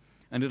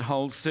 and it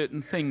holds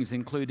certain things,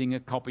 including a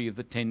copy of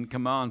the Ten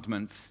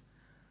Commandments.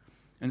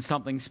 And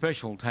something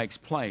special takes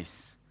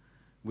place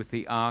with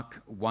the Ark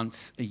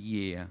once a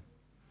year.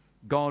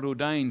 God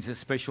ordains a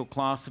special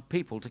class of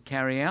people to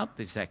carry out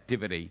this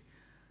activity,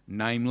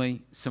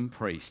 namely some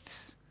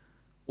priests.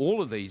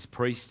 All of these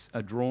priests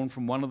are drawn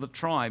from one of the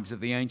tribes of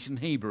the ancient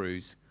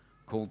Hebrews,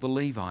 called the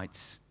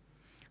Levites.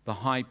 The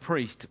high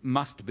priest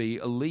must be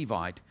a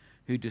Levite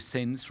who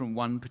descends from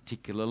one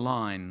particular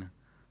line,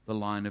 the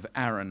line of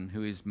Aaron,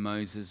 who is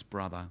Moses'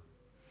 brother.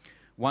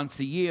 Once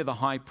a year, the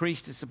high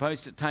priest is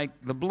supposed to take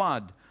the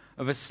blood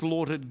of a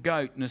slaughtered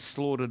goat and a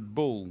slaughtered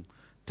bull,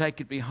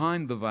 take it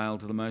behind the veil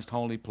to the most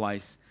holy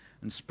place,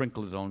 and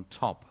sprinkle it on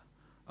top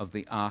of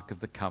the Ark of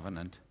the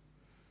Covenant.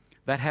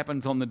 That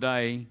happens on the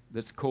day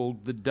that's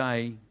called the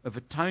Day of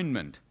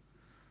Atonement.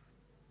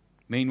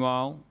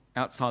 Meanwhile,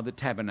 outside the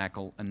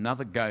tabernacle,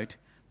 another goat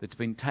that's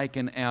been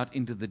taken out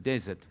into the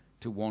desert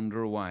to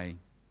wander away.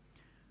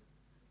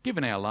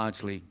 Given our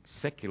largely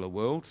secular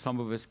world, some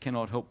of us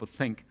cannot help but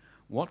think,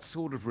 what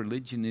sort of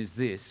religion is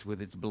this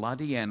with its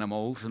bloody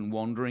animals and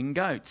wandering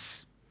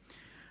goats?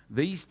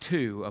 These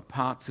too are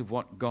parts of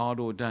what God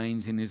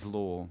ordains in his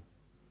law.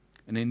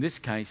 And in this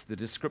case, the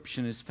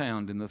description is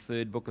found in the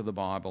third book of the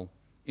Bible,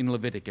 in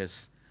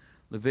Leviticus.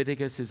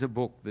 Leviticus is a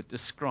book that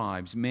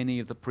describes many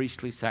of the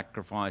priestly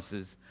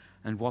sacrifices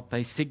and what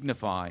they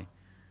signify.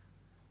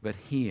 But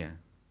here,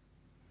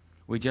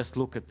 we just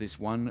look at this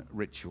one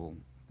ritual.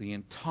 The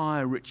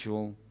entire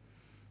ritual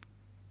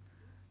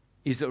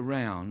is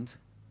around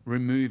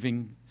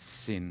removing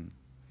sin.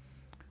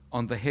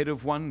 On the head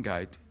of one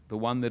goat, the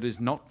one that is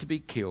not to be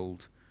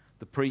killed,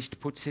 the priest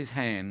puts his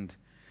hand.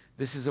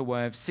 This is a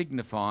way of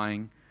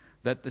signifying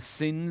that the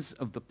sins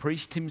of the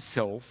priest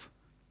himself,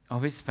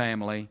 of his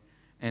family,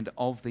 and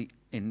of the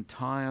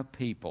entire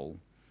people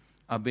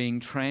are being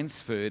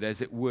transferred,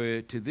 as it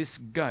were, to this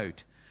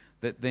goat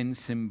that then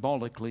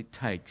symbolically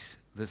takes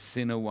the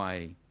sin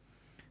away.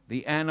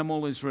 The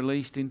animal is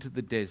released into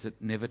the desert,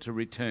 never to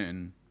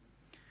return.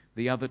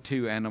 The other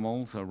two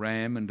animals, a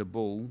ram and a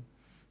bull,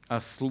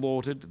 are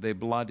slaughtered. Their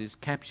blood is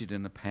captured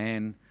in a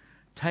pan,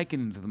 taken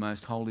into the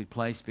most holy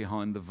place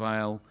behind the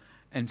veil,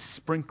 and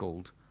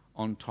sprinkled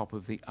on top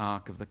of the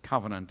Ark of the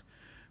Covenant,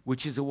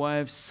 which is a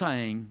way of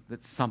saying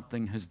that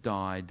something has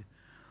died.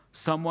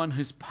 Someone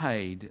has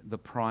paid the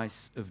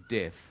price of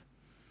death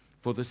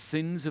for the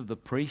sins of the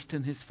priest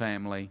and his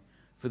family,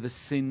 for the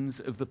sins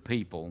of the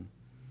people.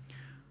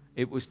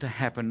 It was to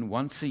happen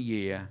once a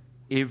year,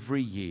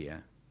 every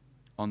year,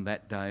 on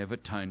that Day of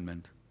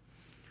Atonement.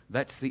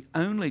 That's the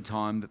only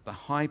time that the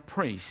high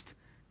priest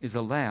is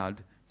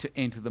allowed to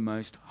enter the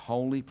most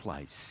holy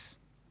place.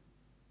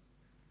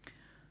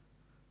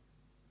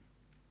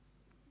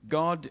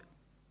 God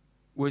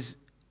was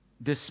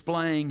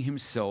displaying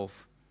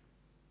himself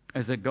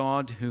as a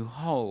God who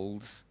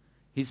holds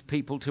his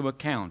people to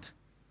account.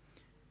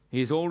 He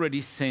has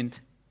already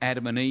sent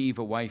Adam and Eve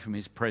away from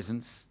his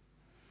presence.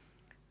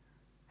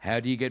 How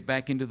do you get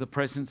back into the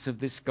presence of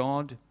this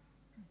God?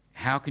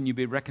 How can you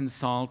be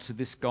reconciled to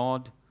this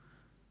God?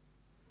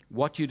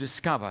 What you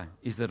discover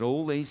is that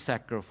all these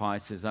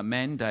sacrifices are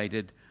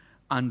mandated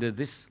under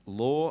this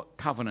law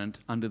covenant,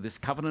 under this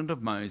covenant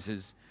of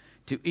Moses,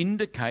 to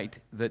indicate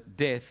that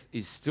death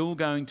is still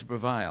going to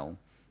prevail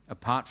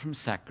apart from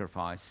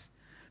sacrifice,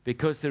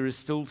 because there is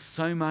still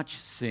so much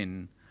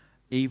sin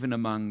even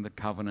among the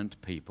covenant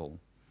people.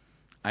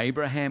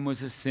 Abraham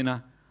was a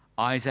sinner,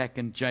 Isaac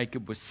and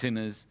Jacob were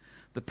sinners,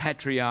 the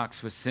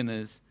patriarchs were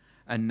sinners,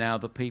 and now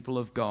the people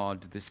of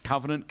God, this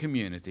covenant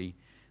community,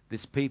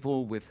 this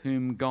people with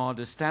whom God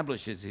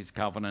establishes his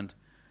covenant,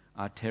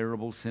 are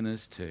terrible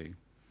sinners too.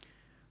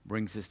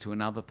 Brings us to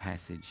another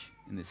passage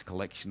in this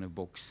collection of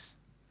books.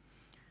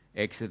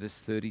 Exodus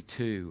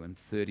 32 and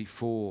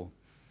 34.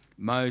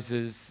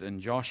 Moses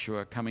and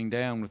Joshua coming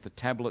down with the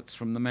tablets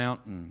from the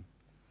mountain.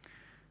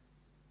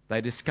 They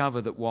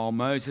discover that while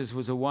Moses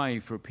was away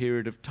for a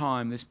period of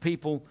time, this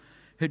people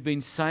who'd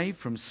been saved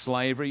from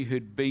slavery,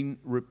 who'd been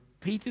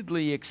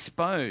repeatedly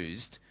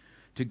exposed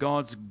to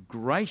God's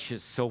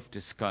gracious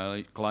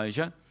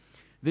self-disclosure,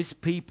 this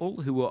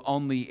people who were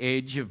on the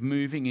edge of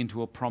moving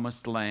into a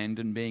promised land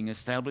and being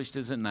established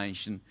as a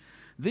nation,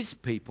 this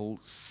people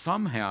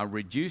somehow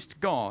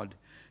reduced God,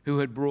 who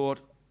had brought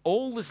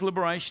all this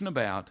liberation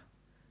about,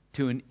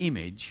 to an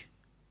image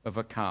of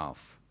a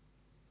calf.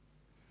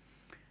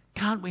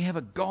 Can't we have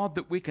a God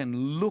that we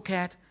can look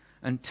at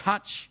and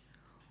touch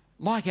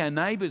like our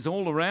neighbours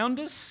all around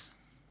us?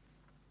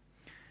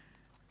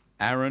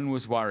 Aaron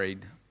was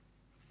worried,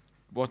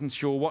 wasn't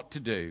sure what to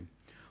do.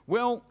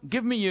 Well,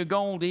 give me your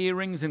gold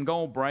earrings and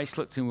gold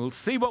bracelets and we'll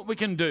see what we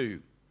can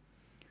do.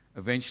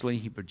 Eventually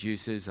he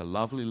produces a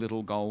lovely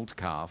little gold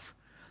calf,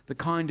 the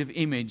kind of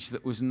image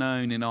that was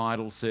known in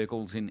idol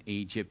circles in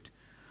Egypt.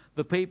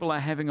 The people are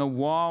having a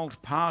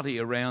wild party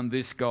around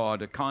this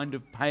god, a kind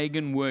of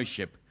pagan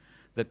worship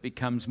that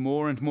becomes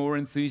more and more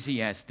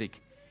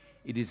enthusiastic.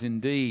 It is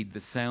indeed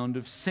the sound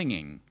of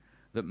singing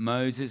that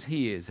Moses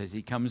hears as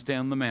he comes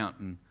down the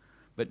mountain,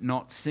 but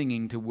not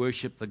singing to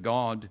worship the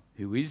God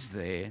who is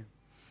there,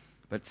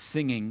 but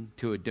singing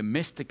to a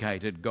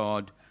domesticated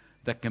God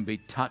that can be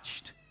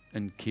touched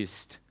and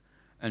kissed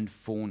and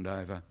fawned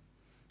over.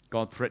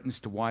 God threatens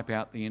to wipe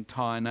out the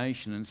entire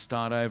nation and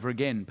start over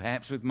again,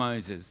 perhaps with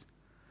Moses.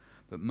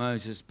 But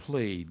Moses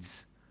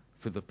pleads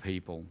for the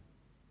people.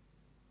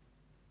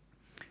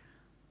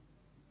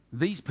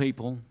 These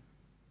people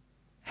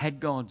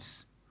had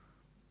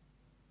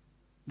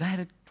they had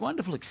a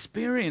wonderful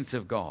experience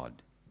of God.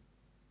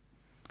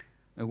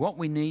 And what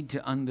we need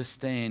to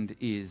understand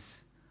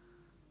is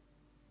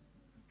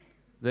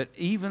that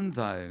even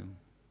though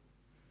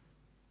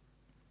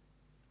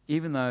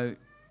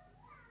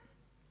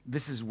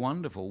this is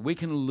wonderful, we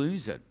can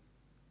lose it.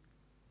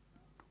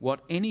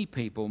 What any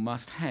people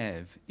must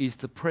have is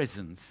the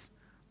presence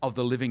of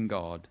the living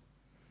God.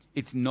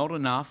 It's not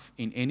enough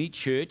in any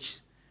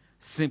church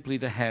simply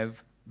to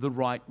have the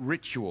right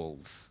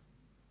rituals,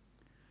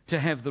 to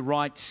have the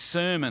right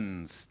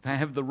sermons, to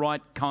have the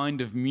right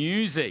kind of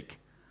music.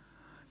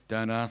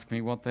 Don't ask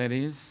me what that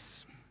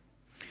is.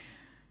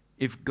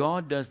 If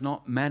God does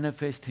not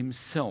manifest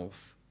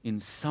himself in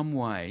some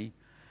way,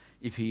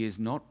 if he is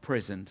not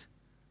present,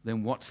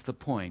 then what's the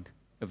point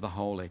of the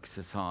whole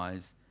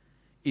exercise?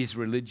 Is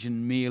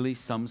religion merely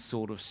some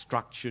sort of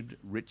structured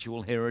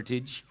ritual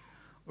heritage,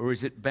 or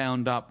is it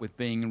bound up with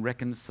being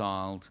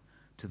reconciled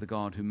to the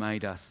God who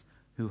made us,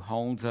 who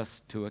holds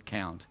us to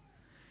account?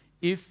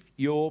 If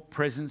your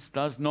presence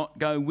does not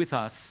go with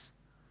us,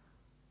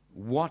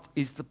 what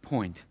is the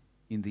point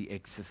in the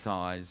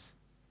exercise,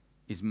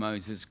 is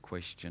Moses'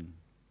 question.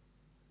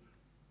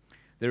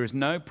 There is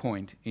no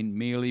point in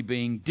merely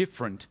being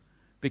different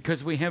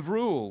because we have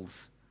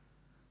rules.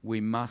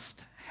 We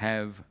must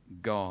have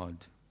God.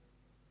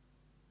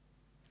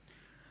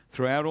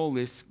 Throughout all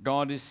this,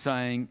 God is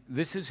saying,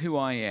 this is who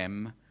I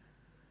am.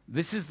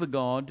 This is the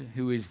God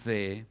who is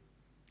there.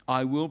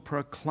 I will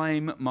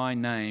proclaim my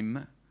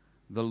name,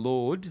 the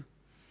Lord.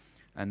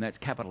 And that's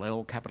capital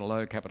L, capital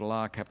O, capital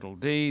R, capital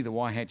D, the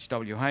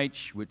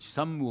YHWH, which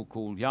some will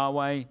call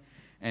Yahweh.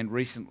 And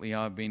recently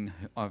I've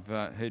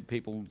heard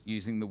people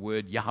using the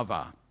word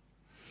Yahweh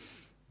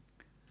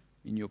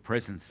in your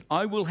presence.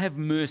 I will have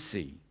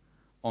mercy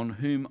on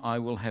whom I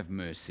will have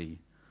mercy.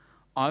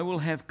 I will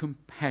have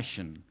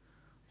compassion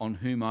on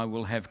whom I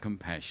will have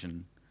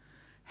compassion.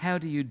 How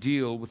do you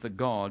deal with a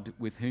God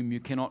with whom you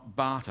cannot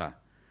barter,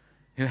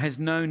 who has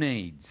no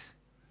needs?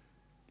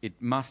 It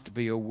must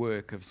be a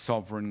work of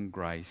sovereign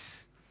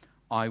grace.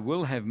 I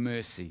will have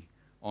mercy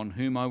on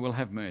whom I will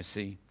have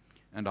mercy,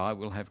 and I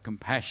will have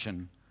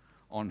compassion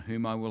on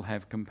whom I will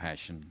have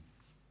compassion.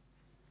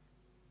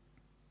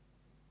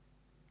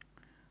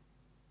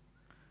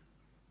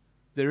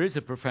 There is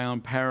a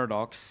profound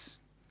paradox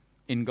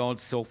in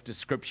God's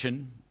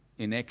self-description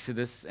in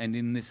Exodus and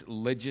in this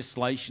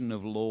legislation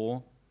of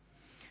law.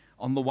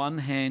 On the one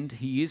hand,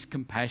 he is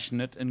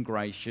compassionate and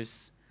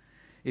gracious.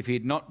 If he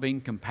had not been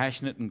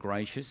compassionate and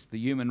gracious, the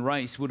human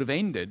race would have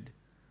ended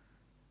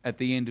at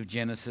the end of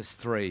Genesis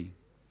 3.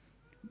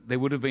 There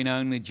would have been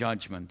only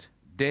judgment.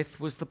 Death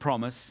was the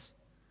promise,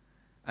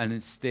 and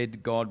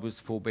instead God was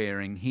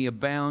forbearing. He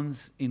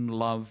abounds in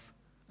love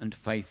and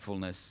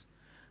faithfulness,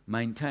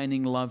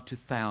 maintaining love to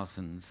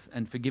thousands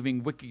and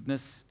forgiving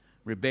wickedness,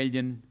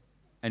 rebellion,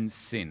 and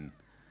sin.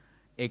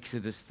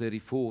 Exodus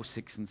 34,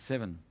 6 and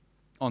 7.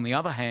 On the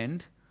other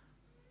hand,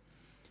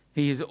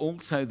 he is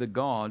also the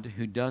God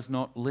who does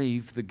not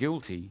leave the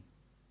guilty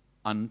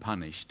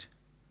unpunished.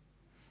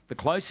 The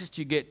closest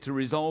you get to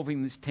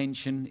resolving this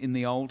tension in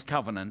the Old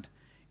Covenant,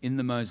 in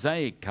the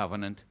Mosaic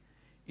Covenant,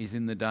 is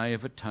in the Day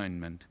of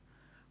Atonement.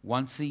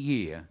 Once a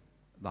year,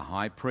 the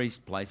high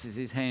priest places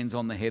his hands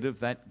on the head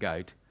of that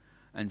goat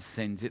and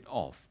sends it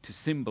off to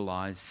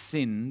symbolize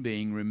sin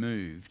being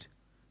removed,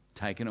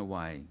 taken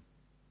away.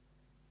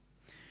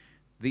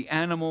 The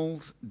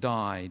animals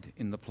died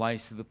in the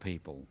place of the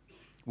people.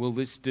 Will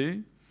this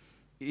do?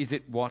 Is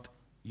it what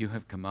you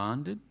have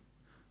commanded?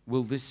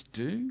 Will this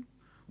do?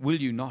 Will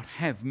you not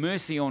have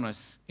mercy on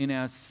us in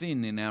our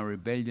sin, in our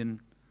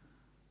rebellion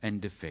and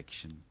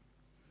defection?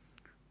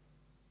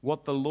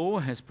 What the law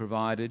has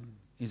provided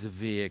is a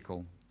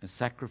vehicle, a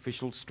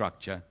sacrificial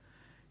structure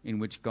in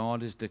which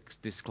God has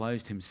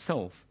disclosed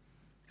himself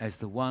as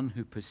the one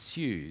who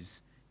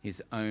pursues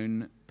his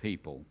own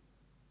people.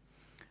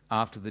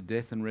 After the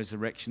death and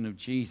resurrection of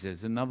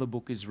Jesus, another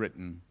book is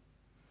written,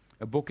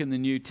 a book in the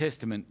New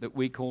Testament that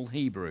we call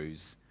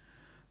Hebrews.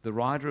 The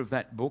writer of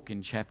that book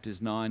in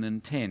chapters 9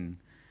 and 10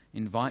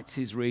 invites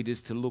his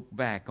readers to look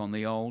back on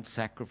the old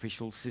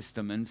sacrificial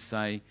system and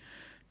say,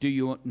 do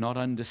you not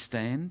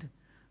understand?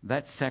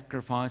 That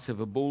sacrifice of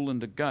a bull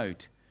and a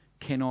goat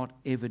cannot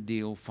ever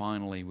deal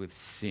finally with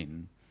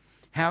sin.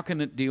 How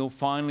can it deal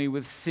finally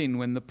with sin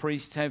when the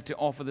priests have to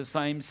offer the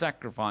same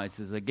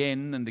sacrifices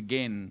again and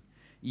again,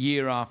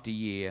 year after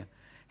year?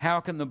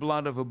 How can the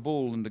blood of a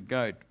bull and a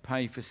goat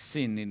pay for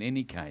sin in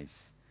any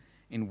case?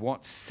 In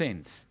what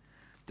sense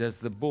does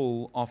the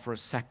bull offer a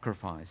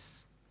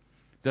sacrifice?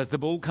 Does the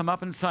bull come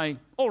up and say,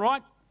 all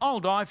right, I'll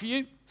die for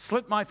you,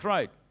 slit my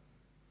throat?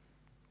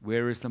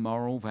 Where is the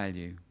moral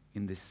value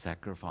in this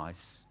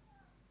sacrifice?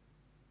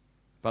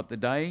 But the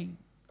Day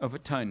of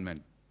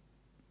Atonement,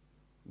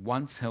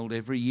 once held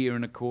every year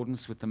in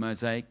accordance with the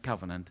Mosaic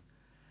Covenant,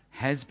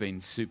 has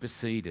been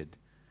superseded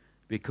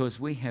because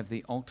we have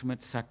the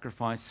ultimate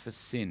sacrifice for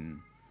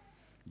sin,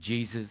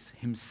 Jesus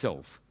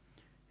himself,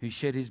 who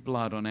shed his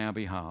blood on our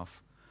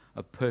behalf,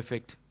 a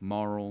perfect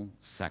moral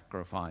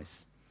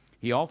sacrifice.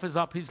 He offers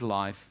up his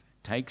life,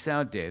 takes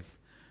our death,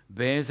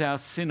 bears our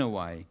sin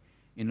away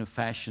in a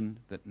fashion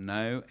that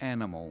no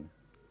animal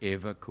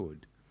ever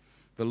could.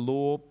 The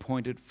law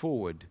pointed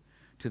forward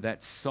to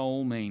that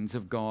sole means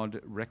of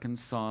God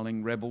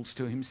reconciling rebels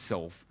to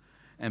himself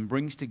and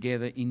brings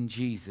together in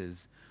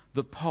Jesus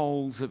the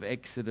poles of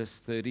Exodus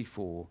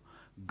 34.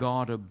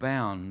 God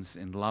abounds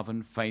in love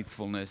and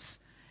faithfulness,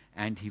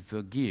 and he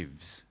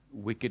forgives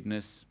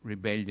wickedness,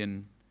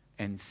 rebellion,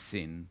 and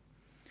sin,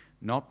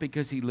 not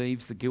because he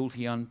leaves the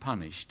guilty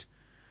unpunished,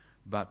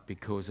 but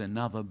because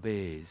another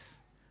bears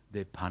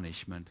their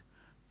punishment.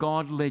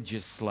 God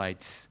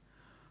legislates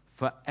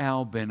for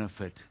our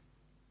benefit.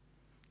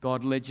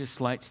 God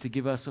legislates to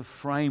give us a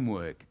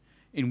framework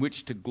in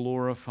which to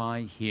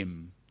glorify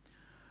him.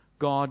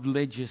 God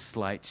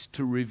legislates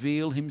to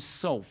reveal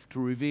himself, to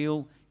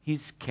reveal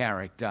his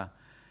character,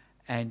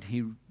 and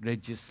he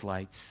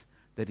legislates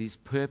that his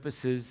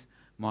purposes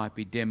might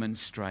be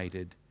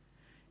demonstrated.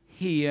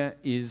 Here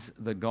is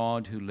the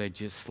God who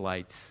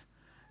legislates,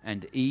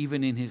 and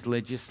even in his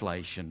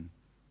legislation,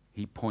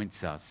 he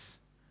points us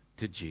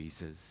to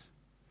Jesus.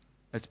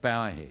 Let's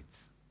bow our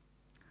heads.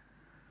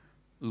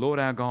 Lord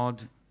our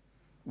God,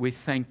 we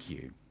thank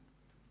you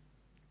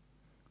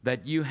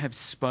that you have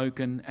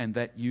spoken and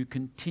that you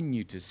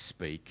continue to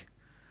speak,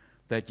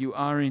 that you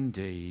are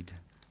indeed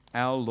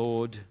our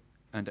Lord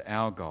and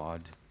our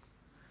God.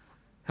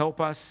 Help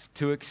us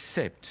to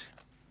accept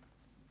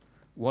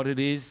what it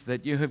is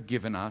that you have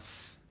given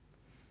us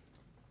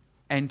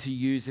and to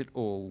use it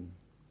all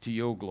to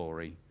your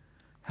glory.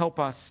 Help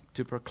us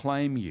to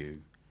proclaim you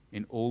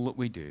in all that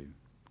we do.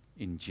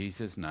 In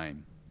Jesus'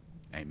 name,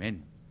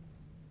 amen.